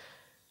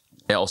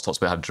 It also talks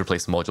about how to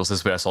replace the modules. This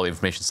is where I saw the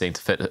information saying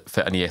to fit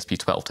an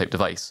ESP12 type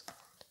device.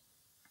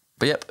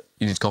 But yep,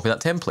 you need to copy that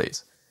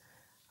template.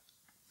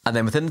 And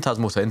then within the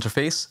Tasmota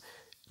interface,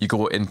 you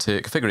go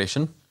into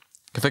Configuration,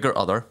 Configure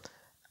Other,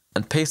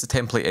 and paste the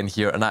template in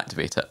here and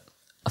activate it.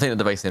 I think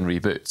the device then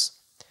reboots.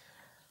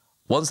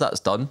 Once that's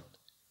done,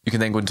 you can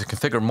then go into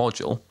Configure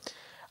Module,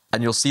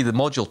 and you'll see the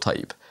module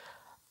type.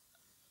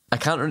 I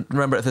can't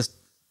remember if this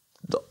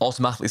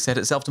automatically set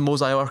itself to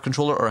Moes IR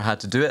controller or I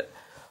had to do it,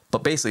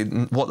 but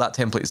basically what that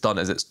template's done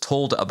is it's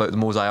told it about the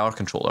Moes IR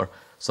controller,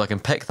 so I can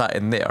pick that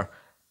in there,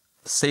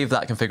 save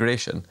that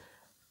configuration,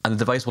 and the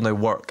device will now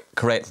work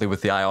correctly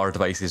with the IR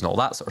devices and all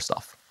that sort of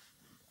stuff.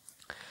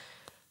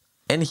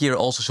 In here it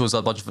also shows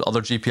a bunch of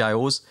other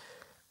GPIOs.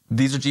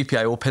 These are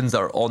GPIO pins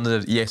that are on the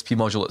ESP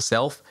module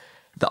itself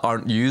that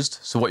aren't used.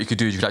 So what you could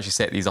do is you could actually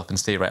set these up and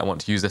say, right, I want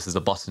to use this as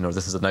a button, or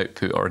this is an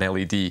output or an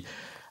LED, and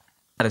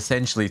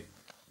essentially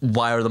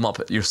wire them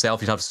up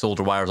yourself. You'd have to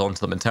solder wires onto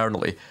them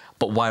internally,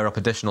 but wire up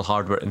additional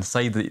hardware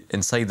inside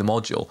the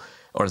module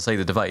or inside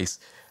the device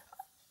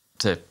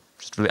to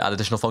just really add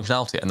additional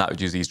functionality, and that would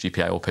use these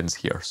GPIO pins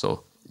here.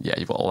 So yeah,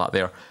 you've got all that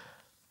there.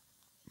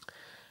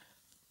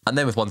 And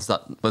then with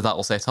that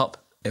all set up,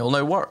 it will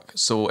now work.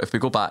 So if we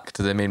go back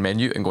to the main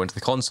menu and go into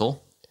the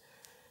console,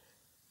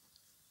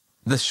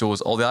 this shows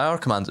all the IR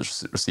commands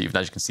it's received,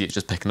 and as you can see, it's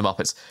just picking them up.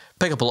 It's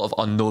picking up a lot of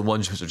unknown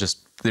ones, which are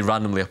just, they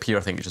randomly appear.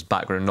 I think it's just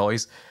background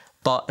noise.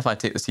 But if I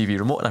take the TV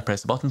remote and I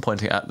press the button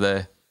pointing at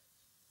the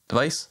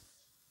device,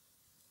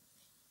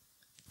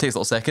 it takes a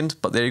little second,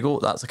 but there you go,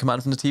 that's a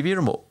command from the TV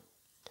remote.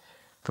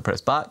 If I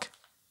press back,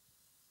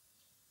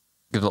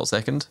 give it a little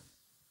second,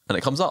 and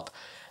it comes up.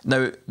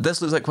 Now,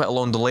 this looks like quite a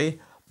long delay,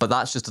 but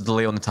that's just a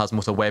delay on the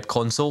Tasmota web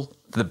console.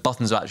 The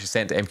buttons are actually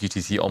sent to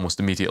MQTT almost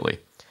immediately.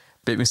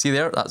 But you can see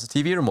there, that's a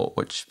TV remote,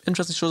 which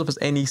interestingly shows up as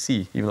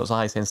NEC, even though it's a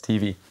Hisense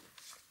TV.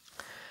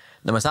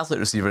 Now my satellite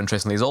receiver,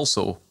 interestingly, it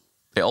also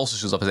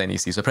shows up as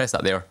NEC, so I press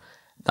that there.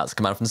 That's a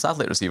command from the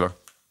satellite receiver,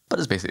 but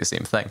it's basically the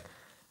same thing.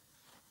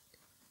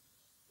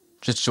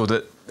 Just to show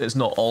that it's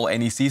not all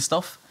NEC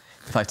stuff.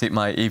 If I take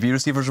my AV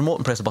receiver's remote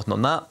and press a button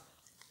on that,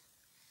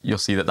 you'll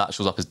see that that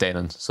shows up as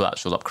Denon, so that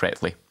shows up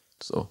correctly.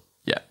 So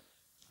yeah,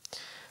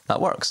 that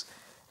works.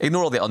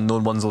 Ignore all the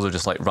unknown ones, those are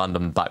just like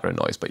random background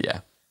noise, but yeah.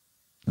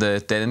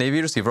 The Denon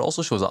AV receiver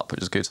also shows up,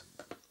 which is good.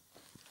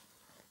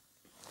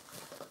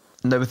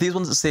 Now with these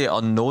ones that say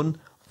unknown,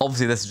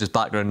 obviously this is just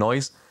background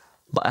noise,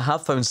 but I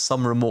have found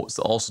some remotes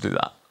that also do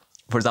that.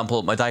 For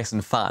example, my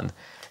Dyson fan,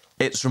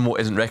 its remote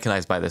isn't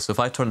recognised by this, so if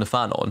I turn the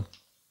fan on,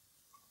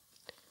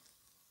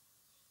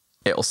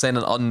 it'll send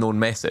an unknown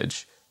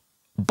message,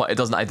 but it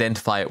doesn't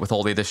identify it with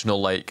all the additional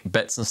like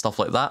bits and stuff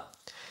like that.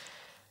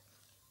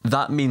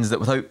 That means that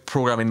without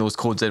programming those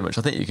codes in, which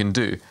I think you can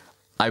do,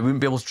 I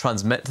wouldn't be able to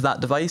transmit to that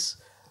device.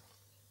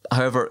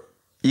 However,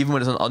 even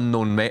when it's an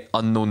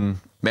unknown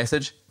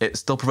message, it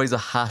still provides a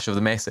hash of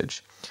the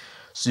message.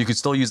 So you could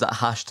still use that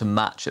hash to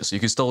match it. So you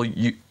could still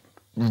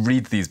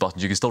read these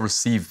buttons. You can still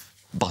receive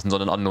buttons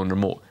on an unknown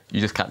remote. You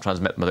just can't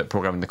transmit them without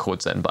programming the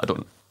codes in. But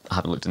I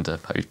haven't looked into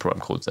how you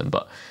program codes in,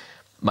 but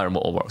my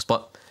remote all works.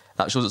 But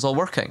that shows it's all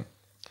working.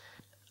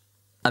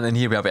 And then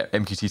here we have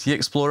MQTT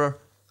Explorer,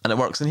 and it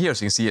works in here.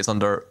 So you can see it's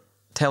under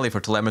Tele for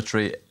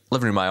telemetry,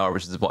 Living Room IR,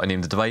 which is what I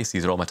named the device.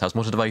 These are all my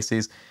Tasmota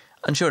devices.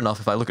 And sure enough,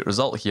 if I look at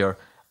result here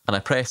and I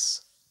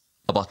press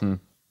a button,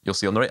 you'll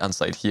see on the right hand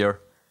side here,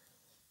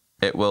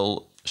 it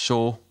will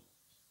show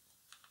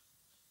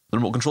the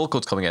remote control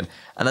codes coming in.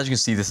 And as you can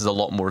see, this is a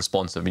lot more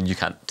responsive. I mean, you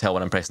can't tell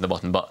when I'm pressing the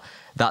button, but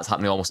that's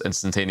happening almost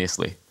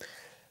instantaneously.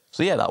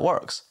 So yeah, that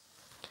works.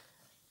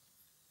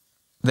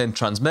 Then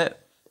transmit.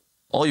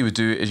 All you would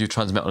do is you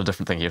transmit on a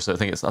different thing here. So I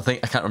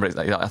can't remember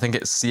exactly. I think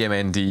it's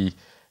CMND,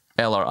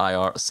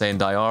 LRIR,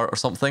 send IR or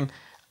something.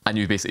 And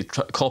you basically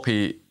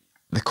copy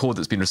the code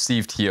that's been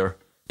received here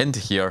into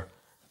here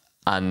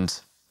and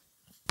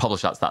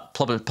publish to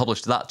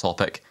that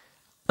topic,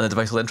 and the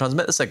device will then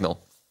transmit the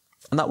signal.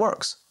 And that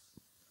works.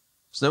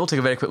 So now we'll take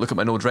a very quick look at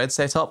my Node-RED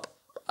setup.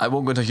 I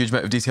won't go into a huge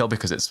amount of detail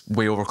because it's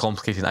way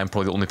overcomplicated. I'm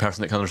probably the only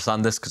person that can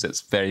understand this because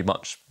it's very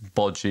much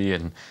bodgy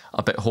and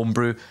a bit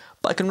homebrew,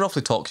 but I can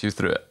roughly talk you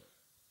through it.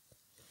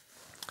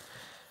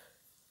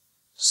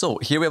 So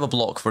here we have a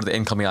block for the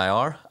incoming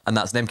IR, and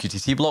that's an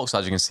MQTT block. So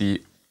as you can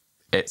see,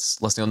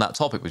 it's listing on that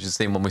topic, which is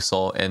the same one we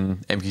saw in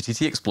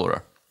MQTT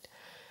Explorer.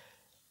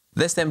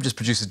 This then just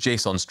produces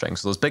JSON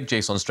strings, so those big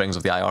JSON strings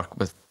of the IR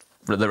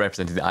that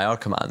represented the IR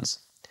commands.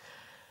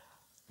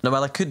 Now,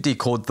 while I could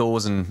decode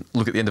those and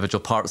look at the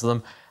individual parts of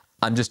them,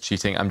 I'm just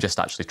cheating. I'm just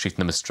actually treating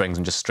them as strings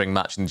and just string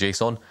matching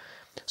JSON.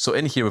 So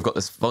in here, we've got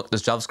this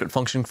JavaScript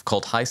function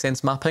called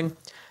Hisense mapping.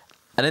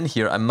 And in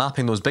here, I'm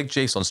mapping those big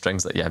JSON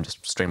strings that, yeah, I'm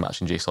just string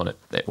matching JSON.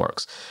 It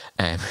works,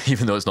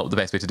 even though it's not the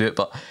best way to do it.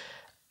 But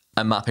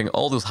I'm mapping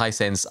all those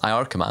Hisense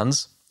IR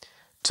commands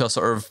to a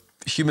sort of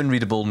human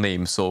readable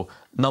name. So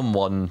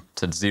num1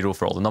 to 0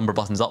 for all the number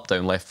buttons, up,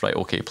 down, left, right,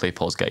 OK, play,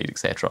 pause, guide,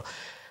 etc.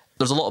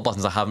 There's a lot of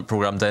buttons I haven't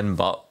programmed in,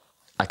 but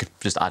I could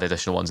just add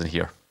additional ones in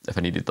here if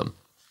I needed them.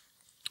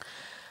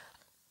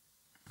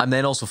 I'm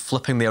then also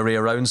flipping the array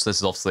around. So this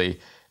is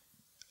obviously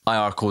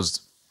IR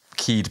codes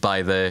keyed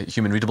by the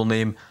human readable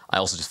name. I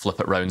also just flip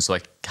it around so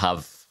I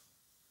have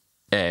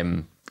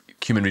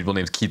human readable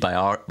names keyed by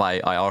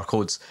IR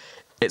codes.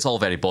 It's all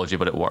very bodgy,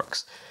 but it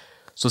works.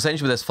 So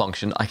essentially with this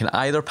function, I can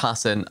either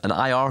pass in an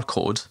IR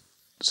code,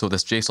 so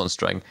this JSON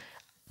string,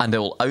 and it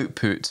will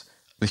output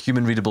the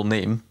human readable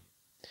name,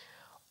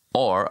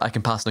 or I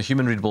can pass in a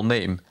human readable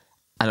name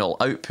and it will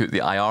output the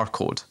IR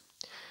code.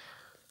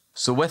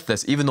 So with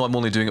this, even though I'm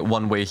only doing it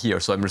one way here,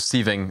 so I'm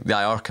receiving the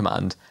IR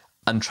command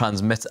and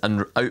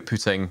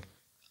outputting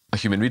a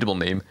human readable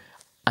name,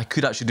 I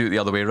could actually do it the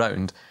other way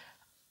around,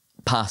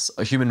 pass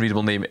a human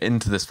readable name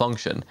into this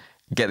function,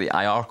 get the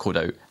IR code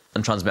out,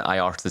 and transmit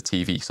IR to the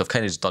TV. So I've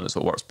kind of just done it so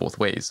it works both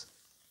ways.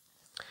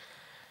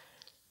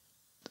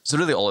 So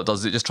really all it does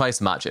is it just tries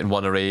to match it in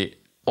one array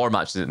or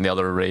matches it in the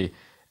other array.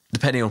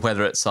 Depending on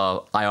whether it's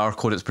a IR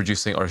code it's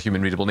producing or a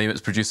human readable name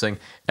it's producing,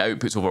 it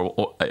outputs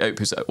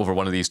it over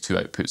one of these two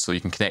outputs. So you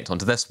can connect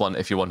onto this one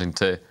if you're wanting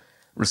to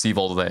receive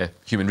all the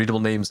human readable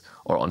names,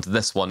 or onto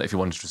this one if you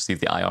wanted to receive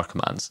the IR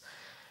commands.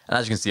 And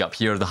as you can see up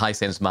here, the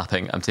Hisense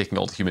mapping, I'm taking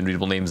all the human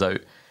readable names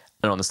out,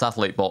 and on the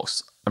satellite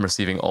box, I'm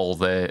receiving all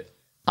the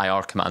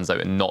IR commands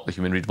out and not the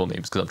human readable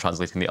names because I'm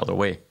translating the other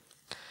way.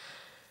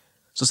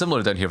 So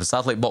similarly down here for the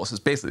satellite box, it's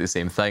basically the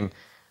same thing.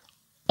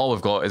 All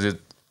we've got is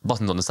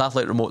buttons on the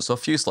satellite remote, so a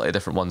few slightly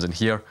different ones in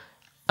here,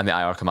 and the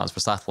IR commands for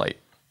satellite.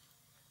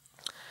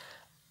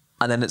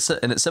 And then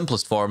in its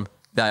simplest form,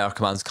 the IR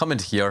commands come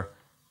into here.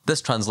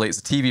 This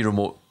translates the TV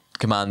remote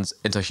commands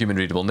into a human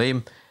readable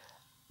name.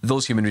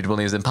 Those human readable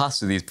names then pass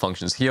through these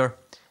functions here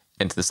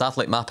into the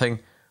satellite mapping,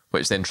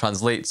 which then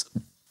translates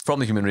from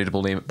the human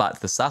readable name back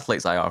to the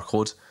satellite's IR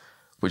code,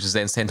 which is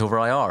then sent over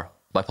IR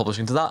by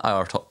publishing to that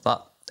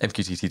that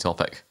MQTT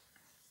topic.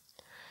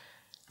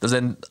 There's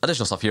then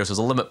additional stuff here, so there's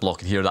a limit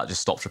block in here that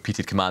just stops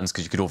repeated commands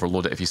because you could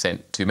overload it if you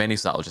sent too many,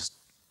 so that'll just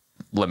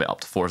limit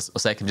up to 4 a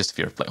second, just if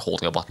you're like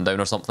holding a button down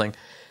or something.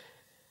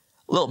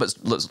 A little bit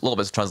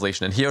of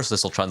translation in here, so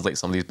this will translate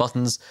some of these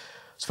buttons.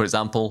 So for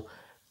example,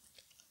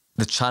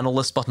 the channel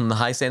list button on the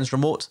Hisense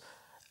remote,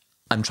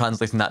 I'm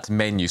translating that to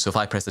menu. So if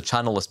I press the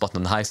channel list button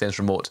on the Hisense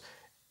remote,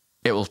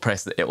 it will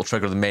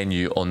trigger the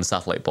menu on the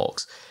satellite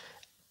box.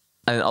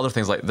 And other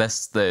things like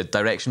this, the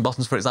direction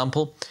buttons, for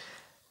example,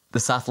 the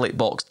satellite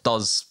box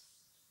does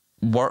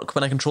work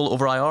when I control it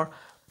over IR,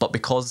 but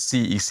because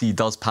CEC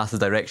does pass the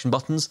direction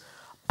buttons,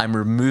 I'm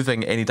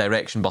removing any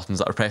direction buttons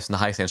that are pressed in the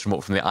Hisense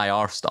remote from the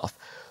IR stuff.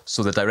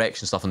 So the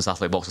direction stuff on the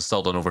satellite box is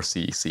still done over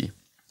CEC.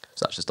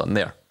 So that's just done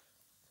there.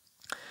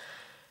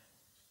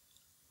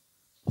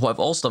 What I've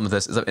also done with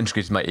this is I've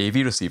integrated my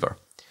AV receiver.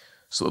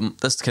 So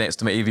this connects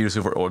to my AV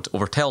receiver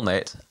over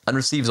Telnet and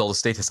receives all the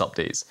status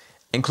updates,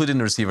 including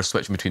the receiver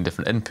switching between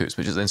different inputs,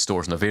 which is then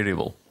stores in a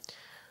variable.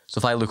 So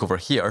if I look over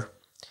here,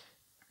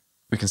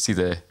 we can see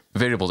the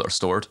variables that are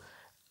stored,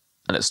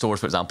 and it stores,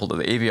 for example, that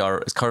the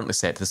AVR is currently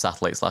set to the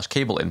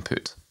satellite/cable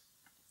input.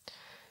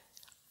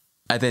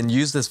 I then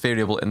use this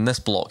variable in this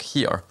block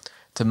here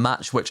to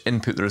match which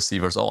input the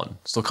receiver's on.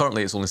 So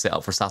currently it's only set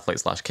up for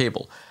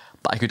satellite/cable,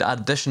 but I could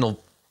add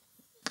additional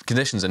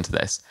conditions into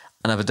this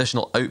and have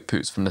additional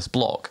outputs from this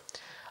block.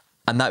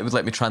 And that would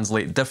let me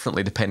translate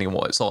differently depending on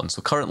what it's on.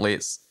 So currently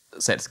it's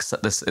set to,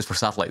 this is for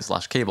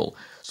satellite/cable.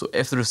 So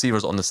if the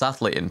receiver's on the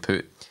satellite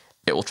input,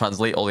 it will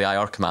translate all the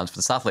IR commands for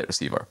the satellite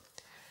receiver.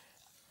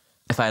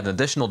 If I had an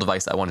additional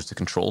device that I wanted to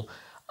control,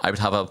 I would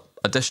have an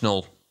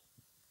additional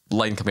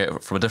line coming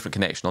out from a different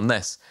connection on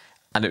this,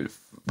 and it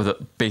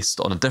would,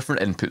 based on a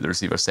different input the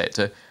receiver is set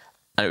to,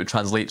 and it would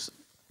translate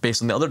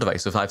based on the other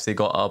device. So if I've, say,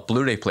 got a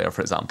Blu-ray player,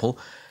 for example,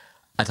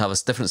 I'd have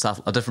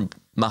a different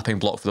mapping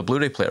block for the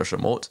Blu-ray player's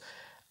remote,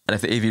 and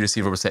if the AV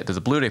receiver was set to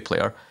the Blu-ray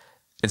player,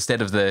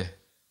 instead of the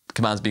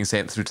commands being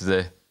sent through to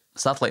the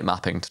satellite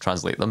mapping to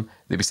translate them,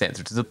 they'd be sent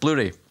through to the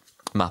Blu-ray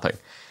mapping.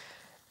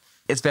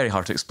 It's very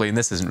hard to explain.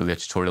 This isn't really a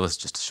tutorial, it's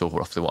just to show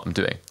roughly what I'm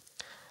doing.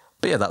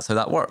 But yeah, that's how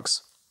that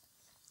works.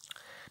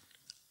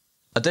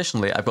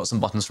 Additionally, I've got some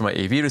buttons for my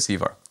AV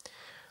receiver.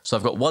 So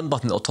I've got one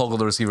button that will toggle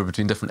the receiver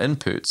between different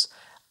inputs,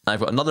 and I've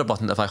got another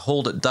button that if I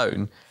hold it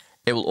down,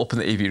 it will open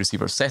the AV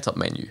receiver setup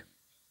menu.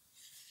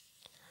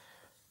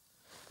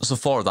 So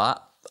for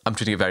that, I'm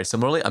treating it very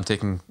similarly. I'm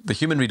taking the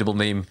human readable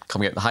name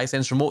coming out the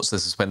Hisense remote, so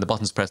this is when the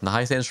button's pressed on the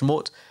Hisense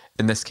remote.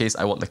 In this case,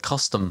 I want the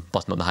custom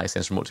button on the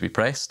Hisense remote to be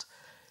pressed.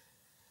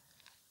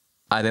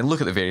 I then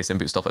look at the various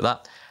input stuff like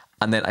that,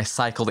 and then I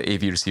cycle the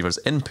AV receiver's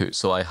input.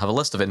 So I have a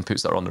list of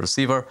inputs that are on the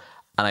receiver,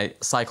 and I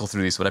cycle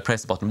through these. So when I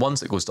press the button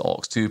once, it goes to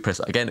aux2, press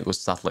it again, it goes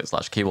to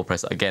satellite/cable,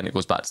 press it again, it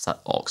goes back to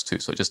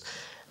aux2. So it just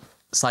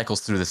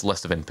cycles through this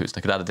list of inputs, and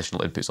I could add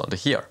additional inputs onto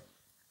here.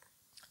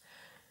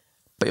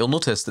 But you'll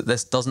notice that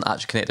this doesn't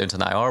actually connect down to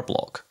an IR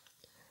block.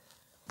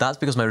 That's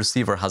because my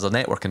receiver has a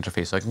network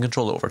interface, so I can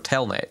control it over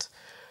Telnet.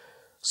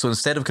 So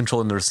instead of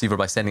controlling the receiver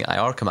by sending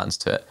IR commands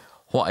to it,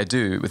 what I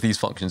do with these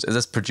functions is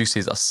this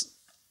produces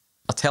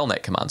a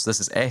Telnet command. So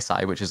this is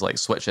SI, which is like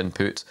switch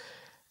input,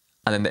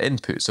 and then the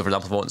input. So for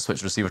example, if I want to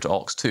switch the receiver to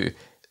aux2,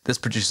 this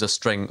produces a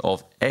string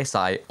of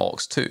SI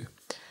aux2.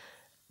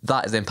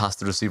 That is then passed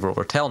to the receiver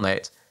over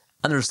Telnet,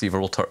 and the receiver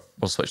will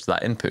switch to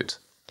that input.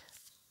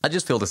 I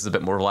just feel this is a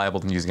bit more reliable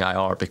than using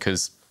IR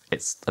because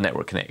it's a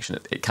network connection.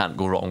 It can't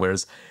go wrong,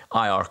 whereas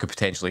IR could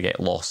potentially get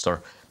lost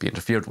or be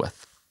interfered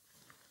with.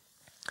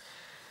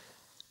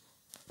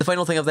 The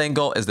final thing I've then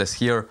got is this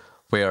here,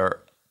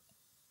 where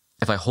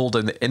if I hold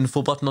down the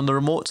info button on the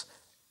remote,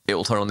 it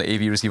will turn on the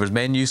AV receiver's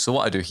menu. So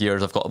what I do here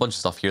is I've got a bunch of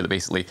stuff here that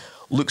basically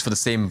looks for the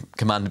same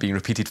command being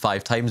repeated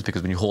 5 times,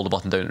 because when you hold a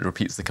button down, it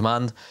repeats the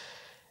command.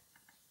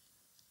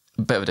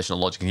 A bit of additional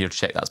logic in here to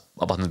check that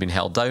a button's been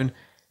held down.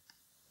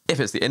 If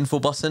it's the info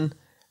button,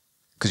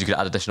 because you could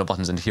add additional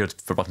buttons in here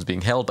for buttons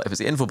being held, but if it's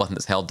the info button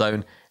that's held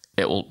down,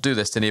 it will do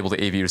this to enable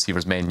the AV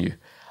receiver's menu.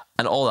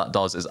 And all that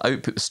does is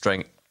output the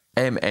string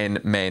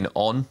mn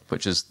on,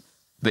 which is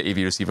the AV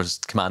receiver's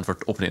command for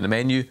opening the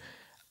menu,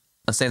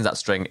 and sends that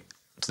string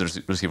to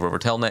the receiver over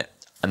Telnet,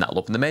 and that'll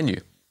open the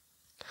menu.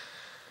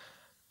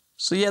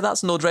 So yeah,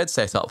 that's Node-RED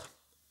setup.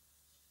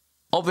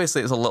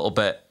 Obviously, it's a little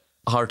bit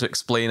hard to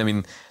explain. I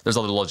mean, there's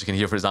other logic in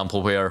here, for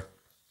example, where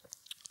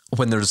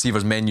when the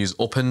receiver's menu is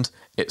opened,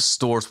 it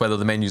stores whether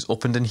the menu is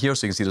opened in here.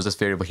 So you can see there's this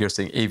variable here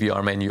saying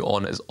AVR menu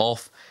on is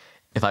off.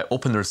 If I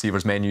open the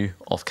receiver's menu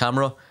off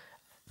camera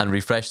and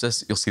refresh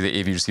this, you'll see the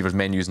AV receiver's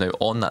menu is now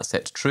on, that's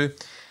set to true.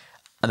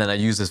 And then I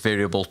use this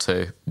variable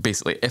to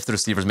basically, if the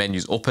receiver's menu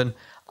is open,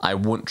 I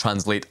won't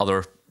translate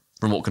other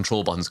remote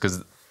control buttons,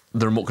 because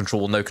the remote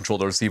control will now control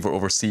the receiver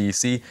over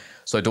CEC.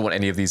 So I don't want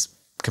any of these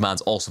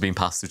commands also being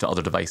passed through to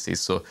other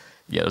devices. So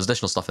yeah, there's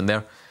additional stuff in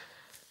there.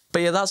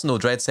 But yeah, that's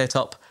Node-RED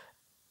setup.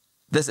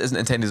 This isn't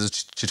intended as a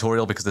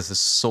tutorial because this is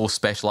so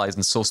specialized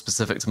and so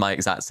specific to my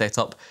exact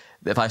setup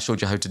that if I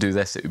showed you how to do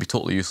this, it would be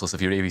totally useless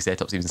if your AV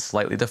setup's even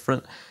slightly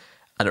different,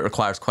 and it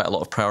requires quite a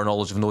lot of prior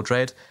knowledge of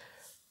Node-RED.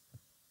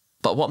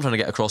 But what I'm trying to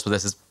get across with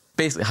this is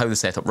basically how the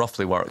setup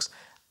roughly works,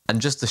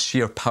 and just the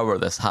sheer power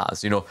this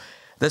has. You know,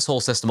 this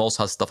whole system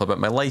also has stuff about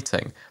my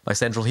lighting, my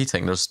central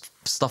heating. There's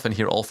stuff in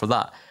here all for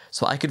that.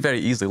 So I could very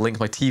easily link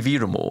my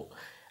TV remote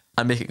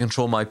and make it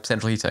control my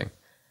central heating.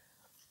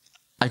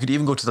 I could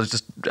even go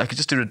to I could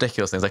just do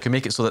ridiculous things. I could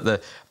make it so that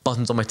the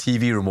buttons on my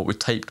TV remote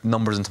would type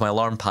numbers into my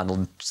alarm panel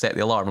and set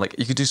the alarm. Like,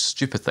 you could do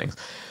stupid things.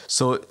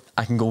 So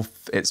I can go,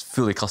 it's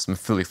fully custom,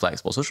 fully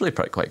flexible. So it's really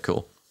quite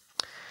cool.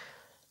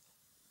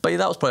 But yeah,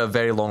 that was probably a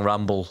very long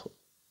ramble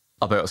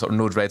about a sort of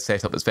Node-RED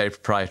setup that's very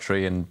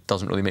proprietary and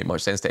doesn't really make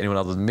much sense to anyone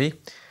other than me.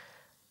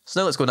 So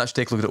now let's go and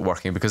actually take a look at it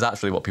working, because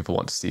that's really what people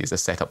want to see, is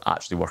this setup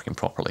actually working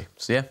properly.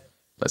 So yeah,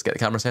 let's get the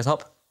camera set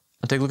up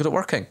and take a look at it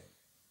working.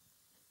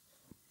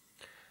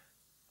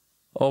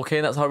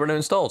 Okay, that's how we're now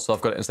installed. So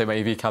I've got it inside my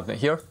AV cabinet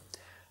here.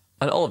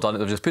 And all I've done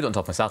is I've just put it on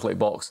top of my satellite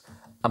box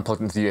and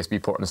plugged into the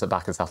USB port and set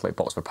back in the satellite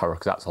box for power,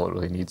 because that's all it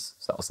really needs.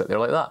 So that'll sit there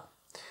like that.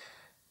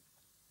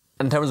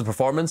 And in terms of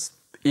performance,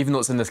 even though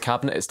it's in this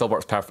cabinet, it still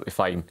works perfectly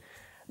fine.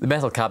 The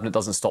metal cabinet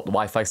doesn't stop the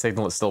Wi-Fi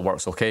signal, it still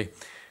works okay.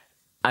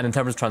 And in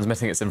terms of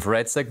transmitting its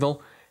infrared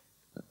signal,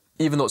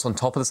 even though it's on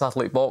top of the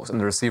satellite box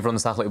and the receiver on the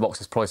satellite box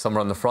is probably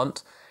somewhere on the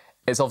front,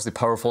 it's obviously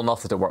powerful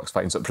enough that it works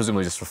fine. So it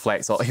presumably just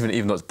reflects,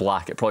 even though it's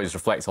black, it probably just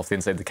reflects off the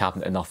inside of the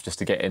cabinet enough just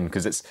to get in,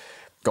 because it's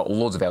got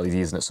loads of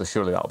LEDs in it, so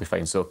surely that'll be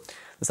fine. So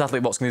the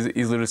satellite box can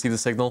easily receive the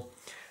signal.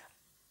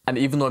 And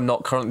even though I'm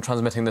not currently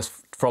transmitting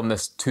this from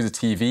this to the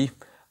TV,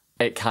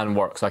 it can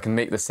work. So I can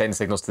make this send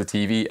signals to the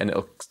TV and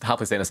it'll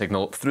happily send a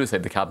signal through the side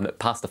of the cabinet,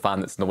 past the fan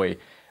that's in the way,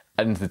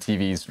 into the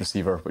TV's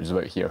receiver, which is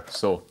about here.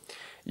 So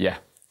yeah,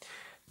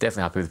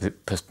 definitely happy with the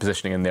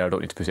positioning in there. I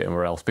don't need to put it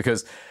anywhere else,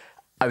 because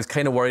I was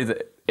kind of worried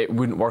that it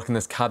wouldn't work in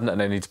this cabinet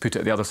and I need to put it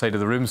at the other side of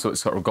the room, so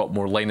it's sort of got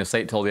more line of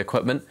sight to all the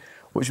equipment,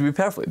 which would be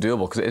perfectly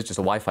doable because it is just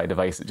a Wi-Fi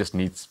device. It just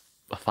needs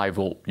a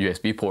 5-volt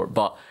USB port,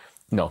 but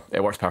no,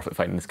 it works perfectly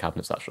fine in this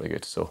cabinet, so that's really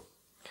good. So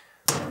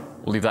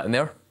we'll leave that in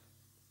there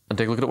and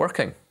take a look at it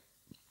working.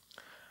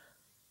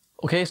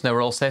 Okay, so now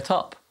we're all set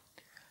up.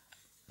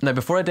 Now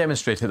before I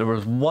demonstrate it, there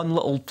was one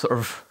little sort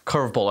of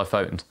curveball I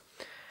found,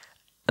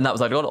 and that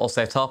was I got it all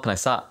set up and I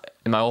sat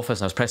in my office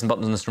and I was pressing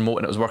buttons on this remote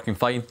and it was working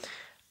fine.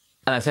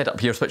 And I set up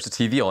here, switched the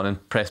TV on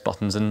and pressed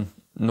buttons and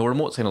no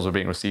remote signals were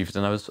being received,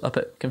 and I was a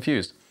bit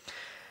confused.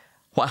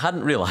 What I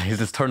hadn't realised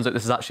is, turns out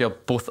this is actually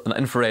both an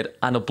infrared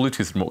and a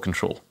Bluetooth remote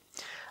control.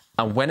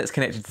 And when it's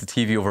connected to the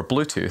TV over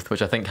Bluetooth,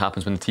 which I think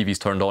happens when the TV's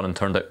turned on and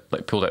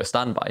pulled out of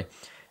standby,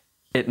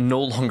 it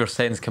no longer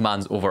sends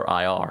commands over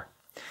IR.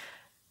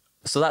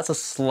 So that's a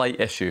slight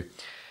issue.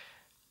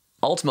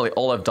 Ultimately,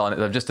 all I've done is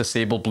I've just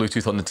disabled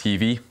Bluetooth on the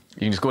TV. You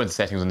can just go into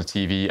settings on the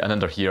TV and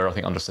under here, I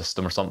think under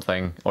system or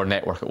something, or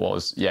network it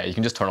was. Yeah, you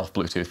can just turn off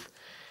Bluetooth.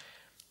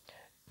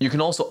 You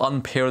can also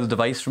unpair the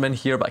device from in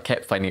here, but I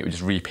kept finding it would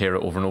just repair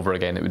it over and over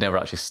again. It would never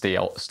actually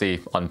stay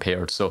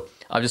unpaired. So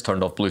I've just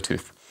turned off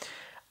Bluetooth.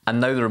 And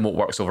now the remote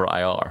works over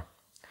IR.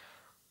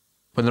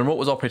 When the remote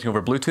was operating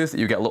over Bluetooth,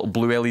 you get a little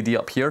blue LED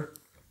up here,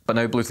 but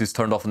now Bluetooth's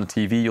turned off on the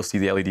TV, you'll see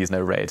the LED is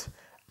now red,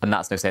 and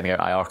that's now sending out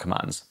IR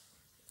commands.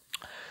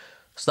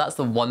 So that's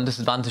the one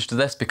disadvantage to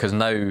this, because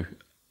now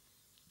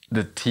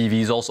the TV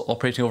is also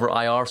operating over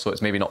IR, so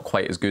it's maybe not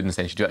quite as good in the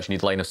sense you do actually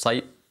need line of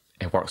sight.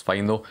 It works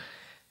fine though.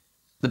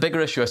 The bigger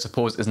issue, I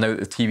suppose, is now that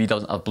the TV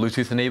doesn't have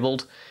Bluetooth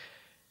enabled.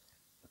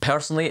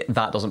 Personally,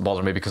 that doesn't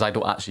bother me because I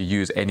don't actually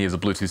use any of the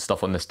Bluetooth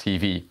stuff on this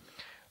TV.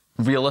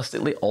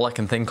 Realistically, all I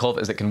can think of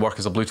is it can work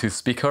as a Bluetooth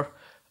speaker,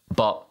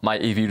 but my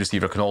AV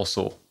receiver can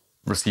also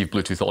receive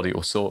Bluetooth audio,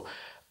 so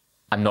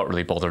I'm not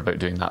really bothered about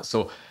doing that.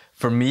 So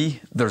for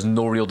me, there's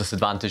no real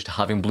disadvantage to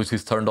having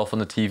Bluetooth turned off on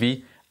the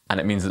TV, and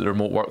it means that the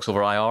remote works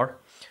over IR.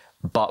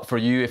 But for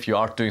you, if you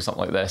are doing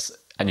something like this,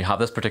 and you have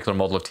this particular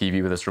model of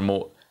TV with this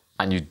remote,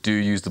 and you do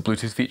use the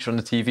Bluetooth feature on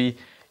the TV,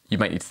 you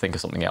might need to think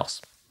of something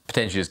else.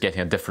 Potentially just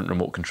getting a different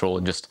remote control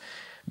and just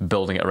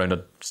building it around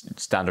a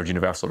standard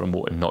universal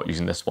remote and not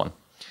using this one.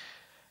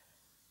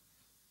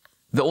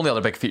 The only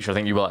other big feature I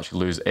think you will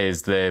actually lose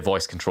is the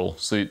voice control.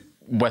 So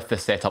with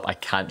this setup, I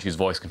can't use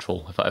voice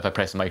control. If I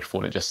press the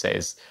microphone, it just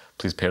says,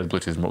 please pair the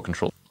Bluetooth remote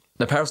control.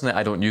 Now personally,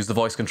 I don't use the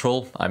voice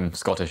control. I'm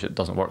Scottish, it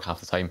doesn't work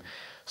half the time.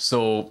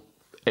 So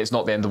it's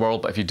not the end of the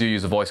world, but if you do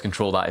use the voice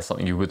control, that is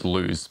something you would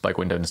lose by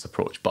going down this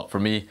approach. But for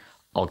me,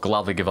 I'll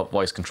gladly give up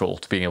voice control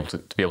to being able to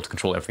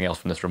control everything else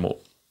from this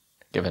remote.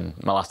 Given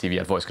my last TV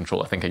had voice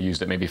control, I think I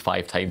used it maybe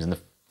 5 times in the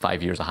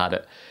 5 years I had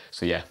it.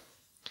 So yeah.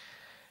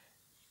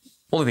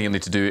 Only thing you'll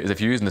need to do is if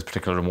you're using this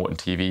particular remote and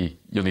TV,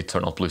 you'll need to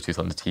turn off Bluetooth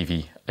on the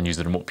TV and use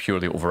the remote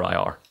purely over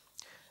IR.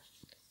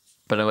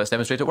 But now let's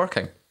demonstrate it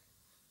working.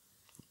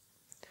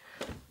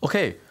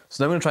 Okay,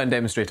 so now I'm going to try and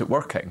demonstrate it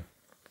working.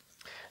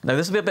 Now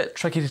this will be a bit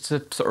tricky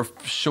to sort of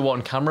show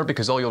on camera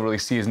because all you'll really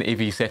see is an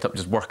AV setup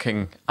just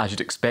working as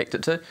you'd expect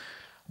it to.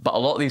 But a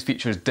lot of these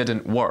features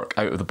didn't work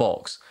out of the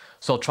box.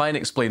 So I'll try and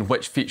explain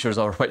which features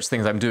or which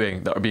things I'm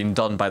doing that are being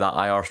done by that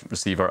IR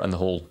receiver and the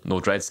whole no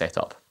dread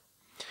setup.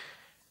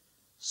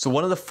 So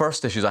one of the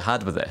first issues I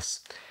had with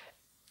this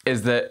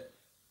is that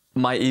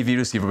my AV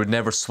receiver would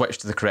never switch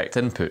to the correct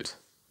input.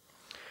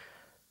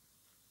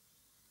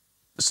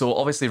 So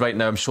obviously right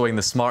now I'm showing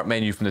the smart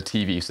menu from the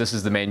TV. So this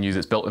is the menu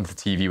that's built into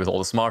the TV with all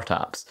the smart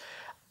apps.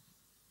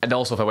 And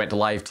also if I went to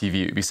live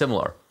TV, it would be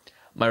similar.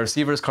 My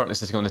receiver is currently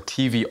sitting on the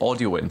TV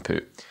audio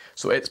input.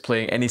 So it's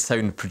playing any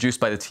sound produced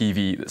by the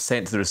TV that's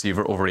sent to the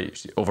receiver over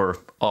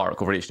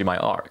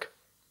HDMI ARC.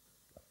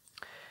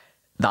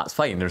 That's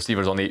fine, the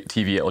receiver's on the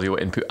TV audio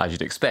input as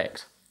you'd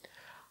expect.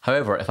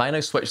 However, if I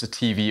now switch the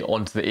TV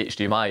onto the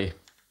HDMI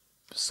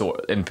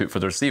input for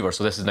the receiver,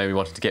 so this is now we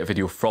wanting to get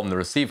video from the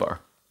receiver,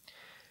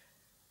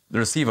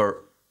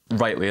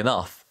 rightly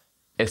enough,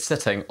 is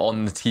sitting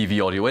on the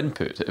TV audio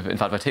input. In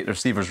fact, if I take the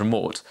receiver's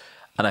remote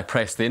and I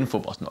press the info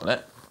button on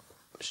it,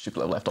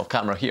 stupidly left off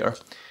camera here,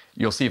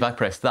 you'll see if I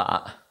press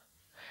that,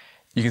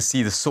 you can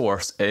see the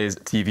source is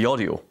TV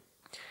audio.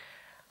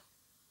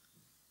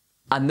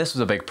 And this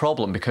was a big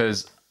problem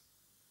because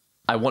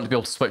I want to be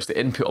able to switch the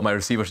input on my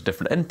receiver to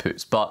different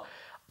inputs, but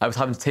I was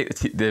having to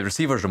take the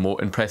receiver's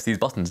remote and press these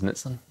buttons, and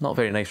it's not a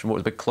very nice remote,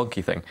 it's a big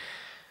clunky thing.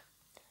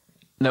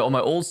 Now on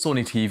my old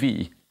Sony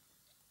TV,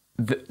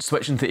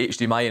 switching to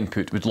HDMI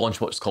input would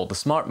launch what's called the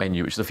Smart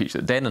menu, which is a feature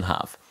that Denon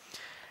have.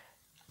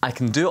 I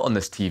can do it on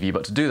this TV,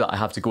 but to do that I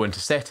have to go into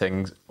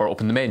settings, or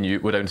open the menu,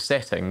 go down to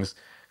settings,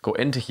 go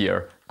into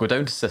here, go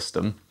down to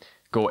system,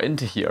 go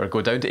into here,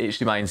 go down to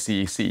HDMI and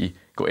CEC,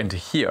 go into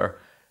here,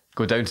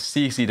 go down to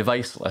CEC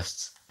device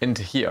lists,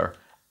 into here,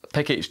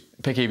 pick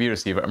AV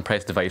receiver and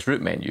press device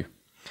root menu.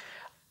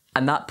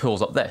 And that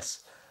pulls up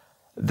this.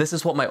 This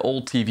is what my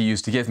old TV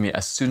used to give me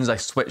as soon as I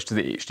switched to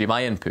the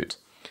HDMI input.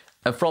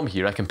 And from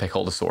here I can pick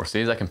all the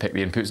sources, I can pick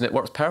the inputs, and it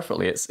works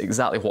perfectly. It's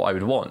exactly what I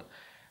would want.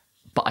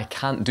 But I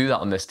can't do that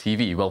on this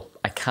TV. Well,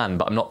 I can,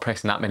 but I'm not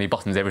pressing that many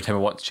buttons every time I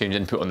want to change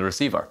input on the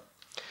receiver.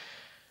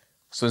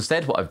 So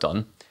instead what I've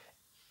done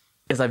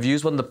is I've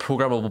used one of the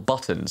programmable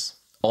buttons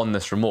on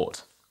this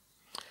remote.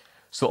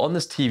 So on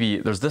this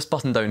TV, there's this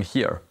button down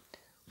here,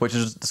 which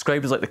is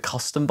described as like the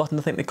custom button,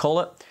 I think they call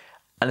it.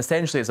 And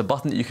essentially it's a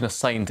button that you can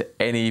assign to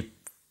any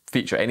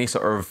feature, any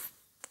sort of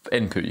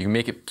input. You can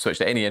make it switch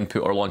to any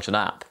input or launch an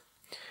app.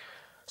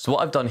 So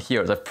what I've done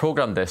here is I've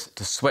programmed this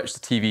to switch the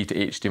TV to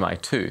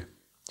HDMI 2.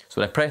 So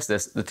when I press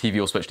this, the TV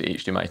will switch to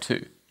HDMI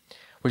 2,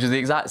 which is the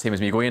exact same as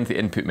me going into the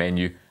input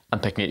menu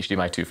and picking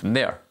HDMI 2 from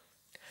there.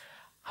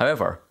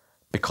 However,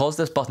 because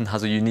this button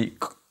has a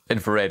unique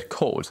infrared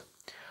code,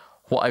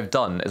 what I've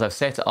done is I've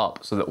set it up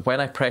so that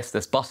when I press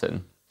this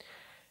button,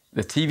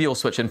 the TV will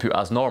switch input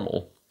as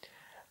normal,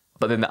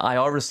 but then the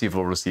IR receiver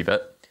will receive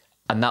it,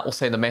 and that will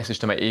send a message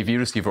to my AV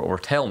receiver over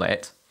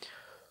Telnet,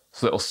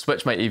 so it will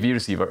switch my AV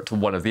receiver to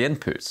one of the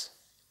inputs.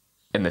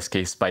 In this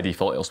case, by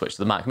default, it'll switch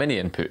to the Mac Mini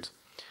input.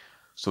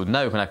 So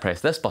now when I press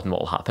this button,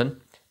 what will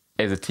happen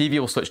is the TV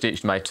will switch to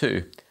HDMI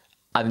 2,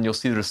 and then you'll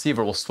see the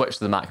receiver will switch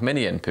to the Mac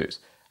Mini input,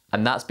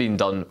 and that's being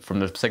done from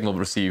the signal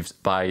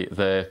received by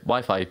the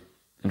Wi-Fi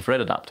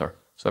infrared adapter.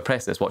 So I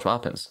press this, watch what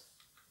happens.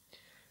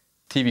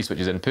 TV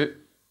switches input,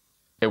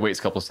 it waits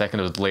a couple of seconds,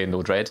 there's a delay and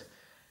no dread,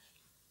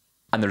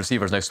 and the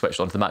receiver is now switched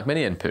onto the Mac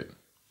Mini input.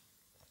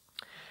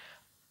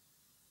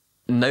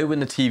 Now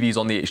when the TV is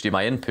on the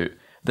HDMI input,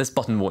 this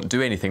button won't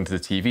do anything to the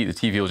TV. The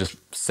TV will just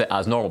sit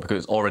as normal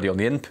because it's already on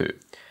the input,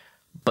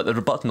 but the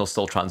button will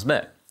still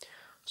transmit.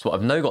 So what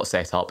I've now got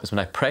set up is when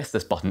I press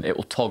this button, it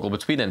will toggle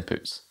between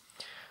inputs.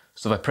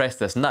 So if I press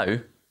this now,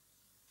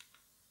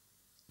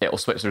 it will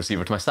switch the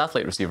receiver to my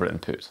satellite receiver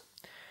input.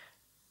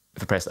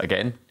 If I press it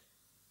again,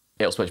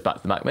 it'll switch back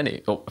to the Mac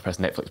Mini. Oh, I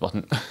pressed the Netflix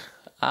button.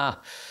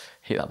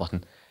 Hate that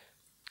button.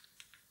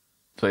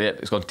 So yeah,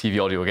 it's gone to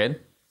TV audio again,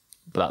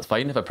 but that's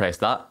fine. If I press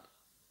that,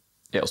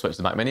 it'll switch to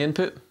the Mac Mini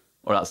input,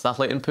 or that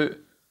satellite input.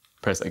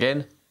 Press it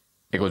again,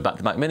 it goes back to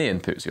the Mac Mini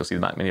input, so you'll see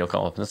the Mac Mini will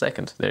come up in a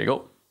second. There you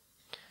go.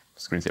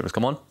 Screensavers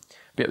come on.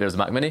 But yeah, there's the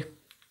Mac Mini.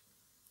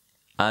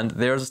 And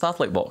there's a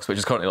satellite box, which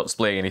is currently not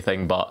displaying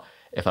anything, but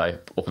if I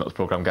open up the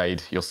program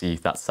guide, you'll see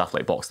that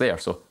satellite box there.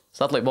 So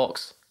satellite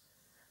box,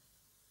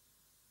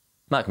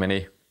 Mac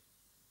Mini,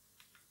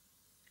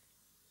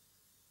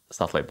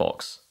 satellite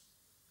box,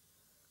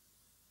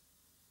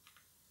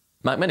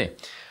 Mac Mini.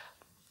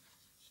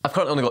 I've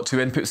currently only got 2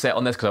 inputs set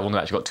on this because I've only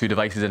actually got 2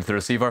 devices into the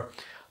receiver,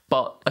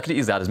 but I could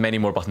easily add as many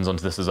more buttons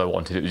onto this as I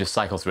wanted. It would just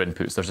cycle through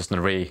inputs. There's just an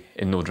array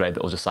in Node-RED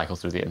that will just cycle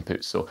through the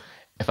inputs. So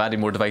if I added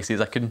more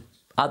devices, I can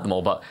add them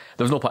all, but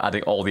there's no point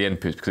adding all the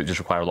inputs because it just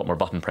requires a lot more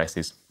button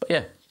presses. But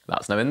yeah,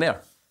 that's now in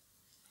there.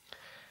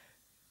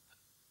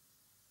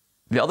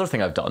 The other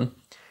thing I've done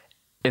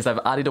is I've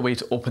added a way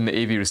to open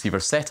the AV receiver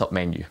setup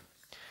menu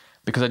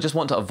because I just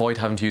want to avoid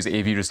having to use the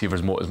AV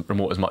receiver's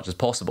remote as much as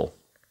possible.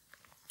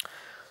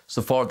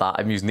 So for that,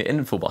 I'm using the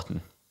info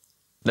button.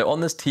 Now on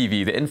this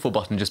TV, the info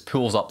button just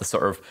pulls up the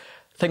sort of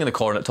thing in the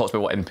corner that talks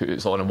about what input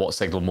it's on and what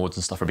signal modes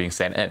and stuff are being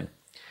sent in.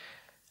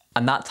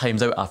 And that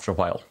times out after a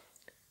while.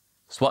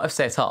 So what I've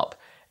set up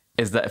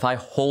is that if I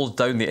hold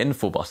down the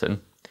info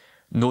button,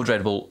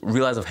 Node-RED will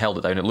realise I've held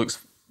it down. It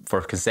looks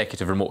for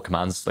consecutive remote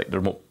commands, like the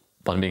remote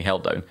button being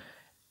held down.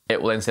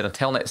 It will then send a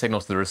telnet signal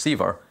to the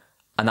receiver,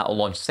 and that will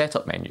launch the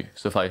setup menu.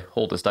 So if I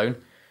hold this down,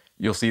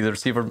 you'll see the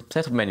receiver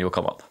setup menu will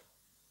come up.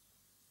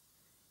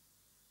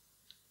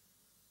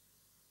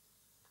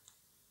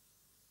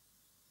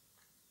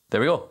 There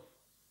we go.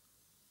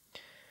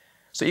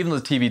 So even though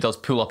the TV does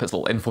pull up its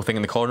little info thing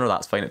in the corner,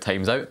 that's fine, it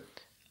times out.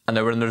 And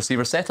now we're in the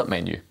receiver setup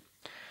menu.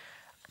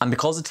 And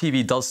because the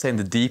TV does send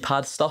the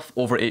D-pad stuff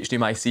over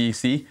HDMI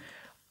CEC,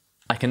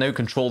 I can now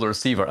control the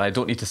receiver and I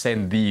don't need to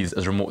send these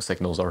as remote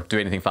signals or do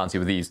anything fancy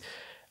with these.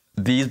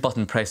 These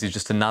button presses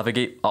just to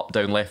navigate up,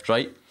 down, left,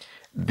 right,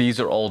 these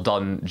are all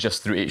done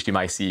just through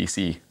HDMI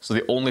CEC. So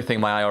the only thing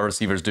my IR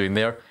receiver is doing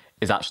there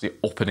is actually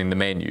opening the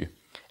menu.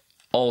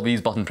 All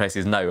these button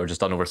presses now are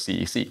just done over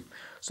CEC.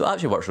 So it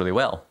actually works really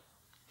well.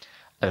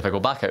 And if I go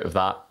back out of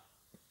that,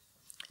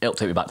 it'll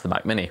take me back to the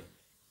Mac Mini.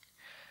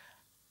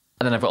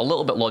 And then I've got a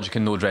little bit of logic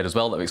in Node-RED as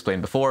well that I've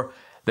explained before,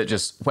 that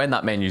just when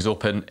that menu is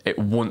open, it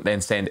won't then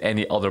send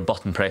any other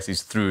button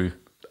presses through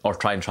or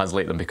try and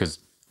translate them because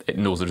it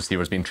knows the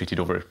receiver is being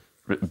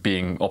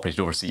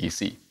operated over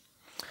CEC.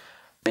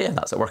 But yeah,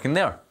 that's it working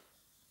there.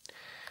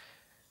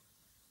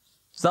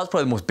 So that's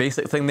probably the most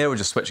basic thing there, was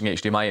just switching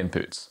HDMI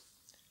inputs.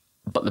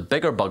 But the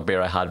bigger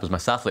bugbear I had was my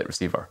satellite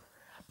receiver.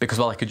 Because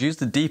while I could use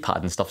the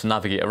D-pad and stuff to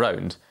navigate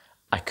around,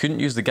 I couldn't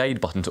use the guide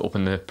button to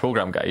open the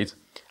program guide,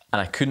 and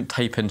I couldn't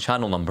type in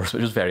channel numbers,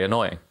 which was very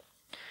annoying.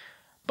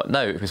 But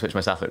now, if we switch my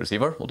satellite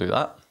receiver, we'll do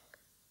that.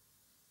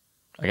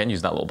 Again,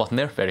 using that little button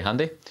there, very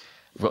handy.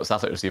 We've got the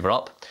satellite receiver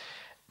up.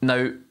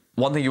 Now,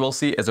 one thing you will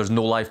see is there's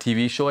no live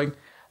TV showing.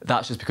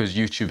 That's just because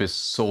YouTube is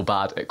so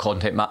bad at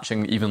content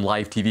matching, even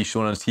live TV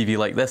shown on a TV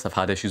like this. I've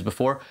had issues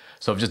before.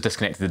 So I've just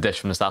disconnected the dish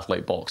from the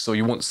satellite box. So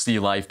you won't see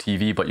live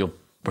TV, but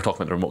we're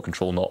talking about the remote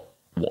control, not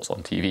what's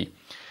on TV.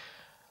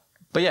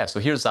 But yeah, so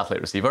here's the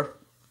satellite receiver.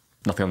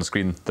 Nothing on the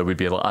screen. There would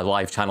be a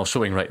live channel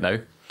showing right now.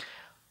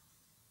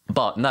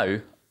 But now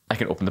I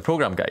can open the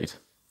program guide.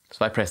 So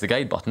if I press the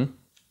guide button,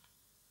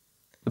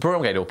 the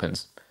program guide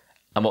opens.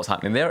 And what's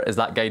happening there is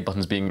that guide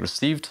button is being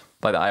received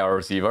by the IR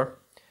receiver.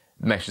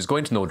 The message is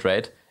going to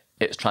Node-RED.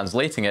 It's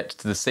translating it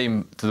to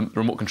the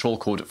remote control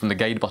code from the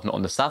guide button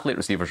on the satellite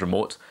receiver's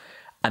remote,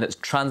 and it's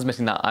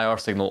transmitting that IR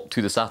signal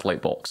to the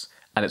satellite box,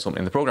 and it's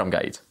opening the program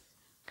guide.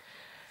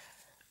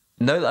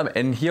 Now that I'm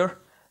in here,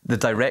 the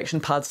direction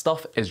pad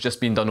stuff is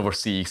just being done over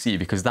CEC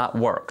because that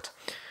worked.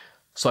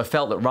 So I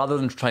felt that rather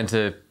than trying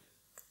to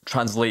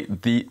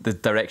translate the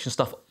direction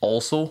stuff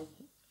also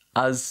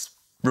as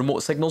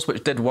remote signals,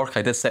 which did work,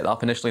 I did set that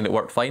up initially and it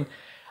worked fine,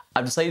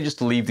 I've decided just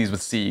to leave these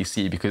with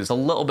CEC because it's a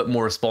little bit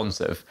more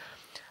responsive.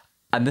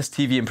 And this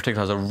TV in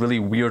particular has a really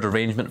weird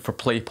arrangement for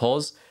play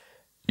pause.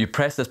 You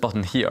press this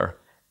button here,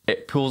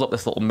 it pulls up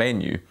this little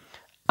menu,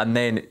 and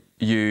then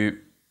you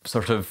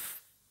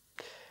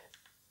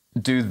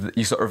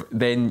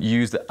then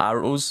use the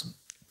arrows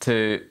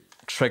to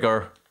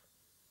trigger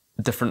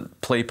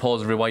different play,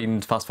 pause,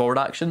 rewind, fast forward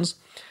actions.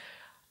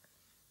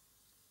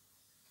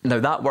 Now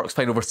that works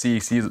fine over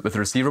CEC with the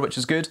receiver, which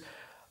is good,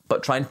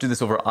 but trying to do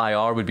this over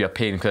IR would be a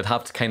pain because I'd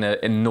have to kind of,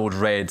 in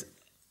Node-RED,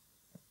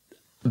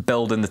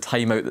 build in the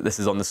timeout that this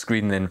is on the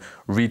screen and then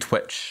read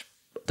which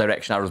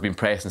direction arrow is being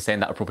pressed and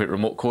send that appropriate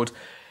remote code.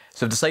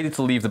 So I've decided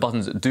to leave the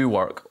buttons that do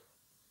work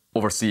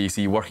over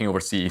CEC, working over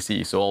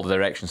CEC, so all the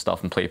direction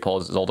stuff and play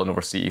pause is all done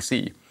over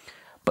CEC.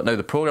 But now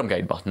the program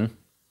guide button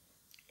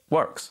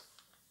works.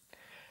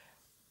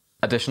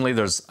 Additionally,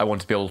 I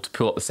want to be able to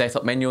pull up the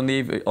setup menu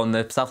on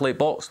the satellite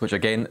box, which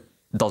again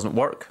doesn't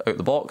work out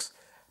the box.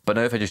 But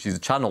now if I just use the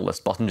channel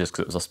list button, just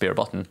because it was a spare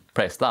button,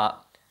 press that,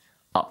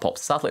 up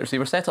pops the satellite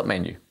receiver setup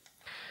menu.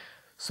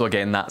 So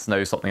again, that's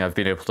now something I've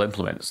been able to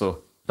implement.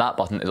 So that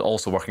button is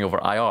also working over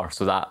IR,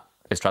 so that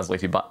is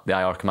translated, but the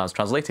IR command's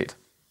translated.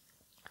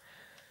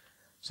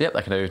 So yep,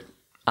 I can now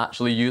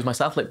actually use my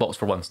satellite box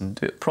for once and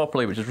do it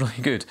properly, which is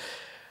really good.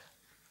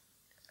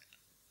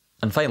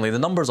 And finally, the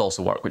numbers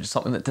also work, which is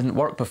something that didn't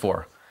work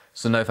before.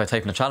 So now if I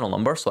type in a channel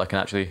number, so I can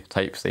actually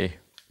type, say,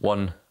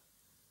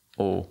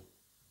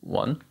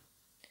 101,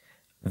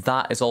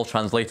 that is all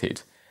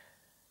translated.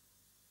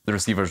 The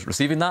receiver's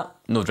receiving that,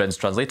 Node-RED's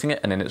translating it,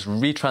 and then it's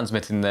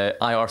retransmitting the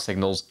IR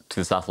signals to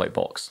the satellite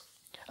box.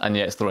 And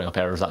yeah, it's throwing up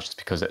errors, that's just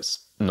because it's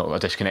not got a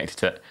dish connected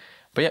to it.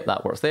 But yep,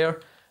 that works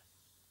there.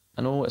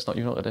 I know it's not,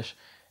 you've not got a dish.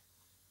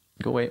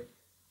 Go away.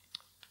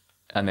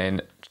 And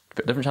then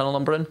put a different channel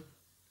number in,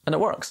 and it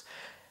works.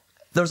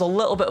 There's a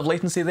little bit of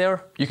latency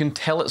there. You can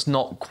tell it's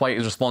not quite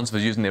as responsive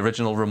as using the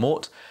original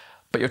remote,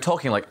 but you're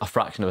talking like a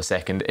fraction of a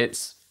second.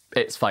 It's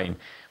fine.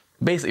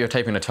 Basically, you're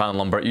typing a channel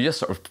number. You just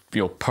sort of,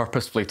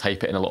 purposefully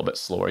type it in a little bit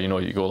slower. You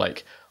go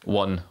like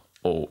 10.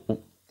 Oh,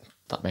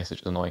 that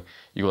message is annoying.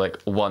 You go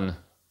like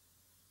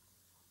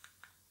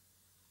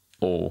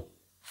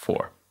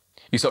 104.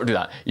 You sort of do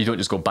that. You don't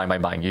just go bang,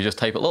 bang, bang. You just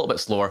type it a little bit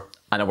slower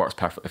and it works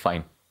perfectly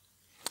fine.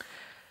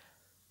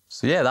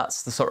 So yeah,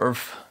 that's the sort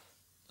of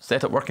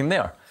setup working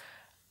there.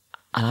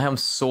 And I am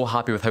so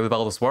happy with how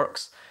well this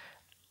works.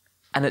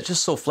 And it's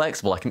just so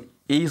flexible. I can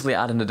easily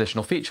add in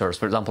additional features.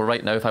 For example,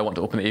 right now, if I want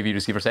to open the AV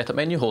receiver setup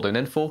menu, hold down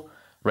info,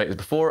 right as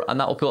before, and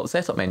that will pull up the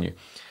setup menu.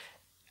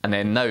 And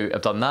then now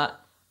I've done that,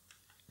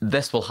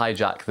 this will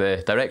hijack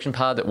the direction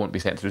pad. It won't be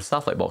sent through the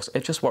satellite box.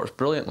 It just works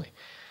brilliantly.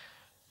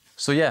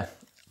 So yeah,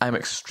 I'm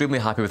extremely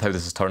happy with how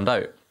this has turned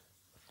out.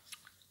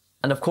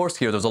 And of course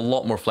here, there's a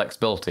lot more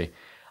flexibility.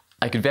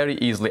 I could very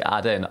easily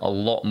add in a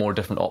lot more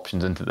different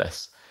options into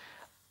this.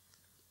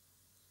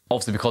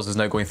 Obviously, because it's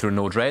now going through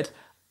Node-RED,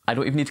 I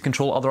don't even need to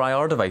control other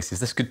IR devices.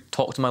 This could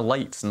talk to my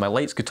lights, and my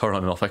lights could turn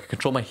on and off. I could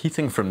control my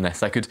heating from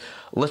this. I could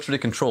literally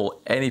control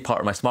any part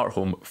of my smart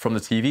home from the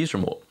TV's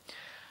remote.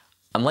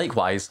 And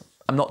likewise,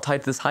 I'm not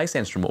tied to this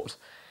Hisense remote.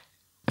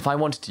 If I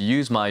wanted to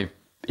use my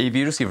AV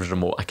receiver's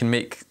remote, I can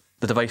make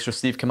the device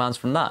receive commands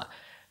from that.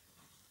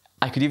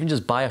 I could even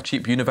just buy a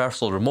cheap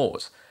universal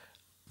remote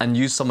and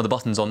use some of the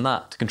buttons on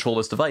that to control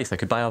this device. I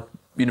could buy a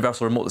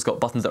universal remote that's got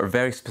buttons that are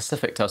very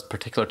specific to a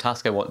particular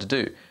task I want to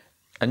do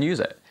and use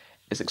it.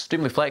 It's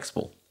extremely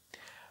flexible.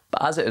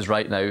 But as it is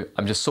right now,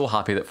 I'm just so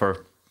happy that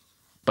for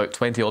about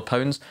 20 odd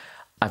pounds,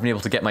 I've been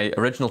able to get my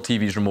original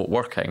TV's remote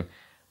working,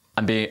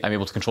 and I'm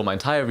able to control my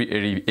entire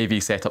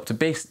AV setup to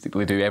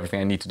basically do everything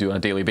I need to do on a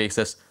daily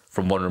basis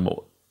from one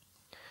remote.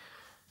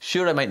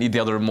 Sure, I might need the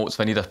other remotes if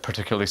I need a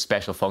particularly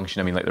special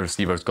function. I mean, like the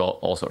receiver's got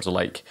all sorts of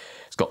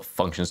it's got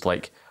functions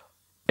like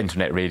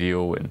internet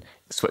radio and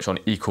switch on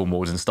eco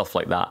modes and stuff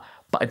like that.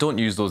 But I don't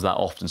use those that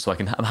often, so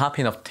I'm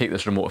happy enough to take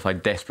this remote if I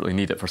desperately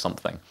need it for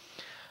something.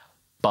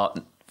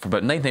 But for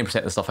about 99%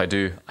 of the stuff I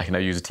do, I can now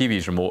use a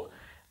TV's remote.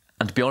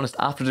 And to be honest,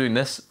 after doing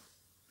this,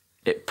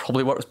 it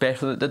probably works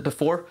better than it did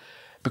before.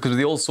 Because with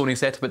the old Sony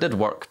setup, it did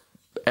work.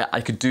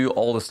 I could do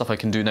all the stuff I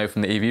can do now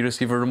from the AV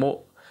receiver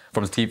remote,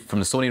 from the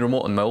Sony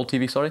remote on my old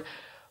TV, sorry.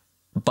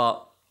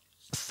 But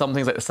some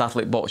things like the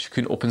satellite box, you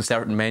couldn't open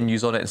certain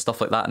menus on it and stuff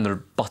like that, and their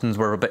buttons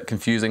were a bit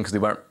confusing because they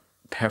weren't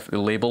perfectly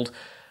labelled.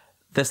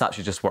 This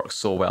actually just works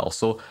so well.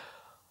 So,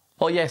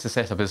 well, yes, the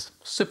setup is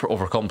super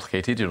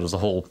overcomplicated. You know, there's a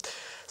whole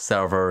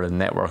server and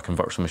network and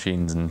virtual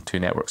machines and 2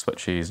 network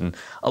switches and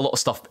a lot of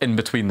stuff in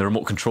between the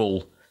remote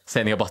control,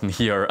 sending a button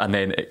here and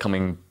then it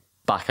coming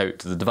back out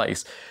to the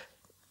device.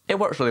 It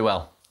works really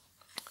well.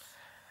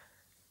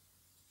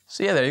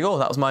 So yeah, there you go.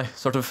 That was my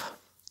sort of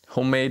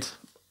homemade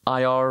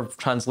IR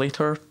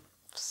translator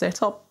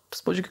setup, I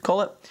suppose you could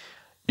call it,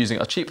 using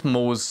a cheap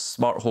Moes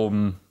Smart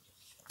Home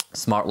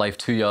Smart Life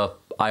Tuya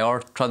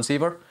IR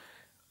transceiver,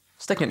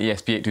 sticking an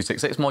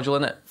ESP8266 module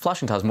in it,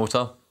 flashing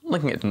Tasmota,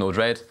 linking it to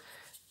Node-RED,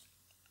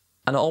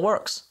 and it all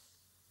works.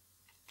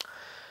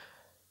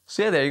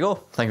 So yeah, there you go.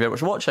 Thank you very much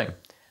for watching.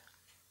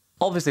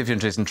 Obviously, if you're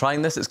interested in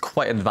trying this, it's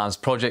quite an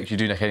advanced project. You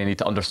do kind of need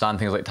to understand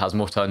things like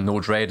Tasmota and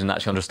Node-RED and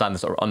actually understand the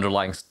sort of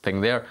underlying thing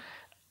there.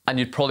 And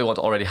you'd probably want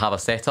to already have a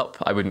setup.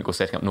 I wouldn't go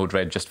setting up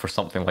Node-RED just for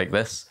something like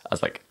this,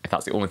 as like if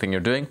that's the only thing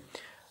you're doing.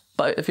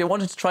 But if you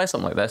wanted to try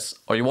something like this,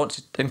 or you want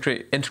to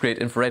integrate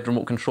infrared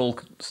remote control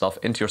stuff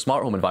into your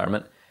smart home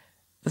environment,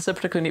 this is a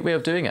particularly neat way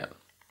of doing it.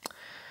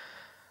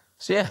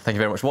 So yeah, thank you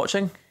very much for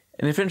watching.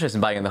 And if you're interested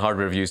in buying the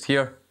hardware reviews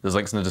here, there's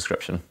links in the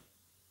description.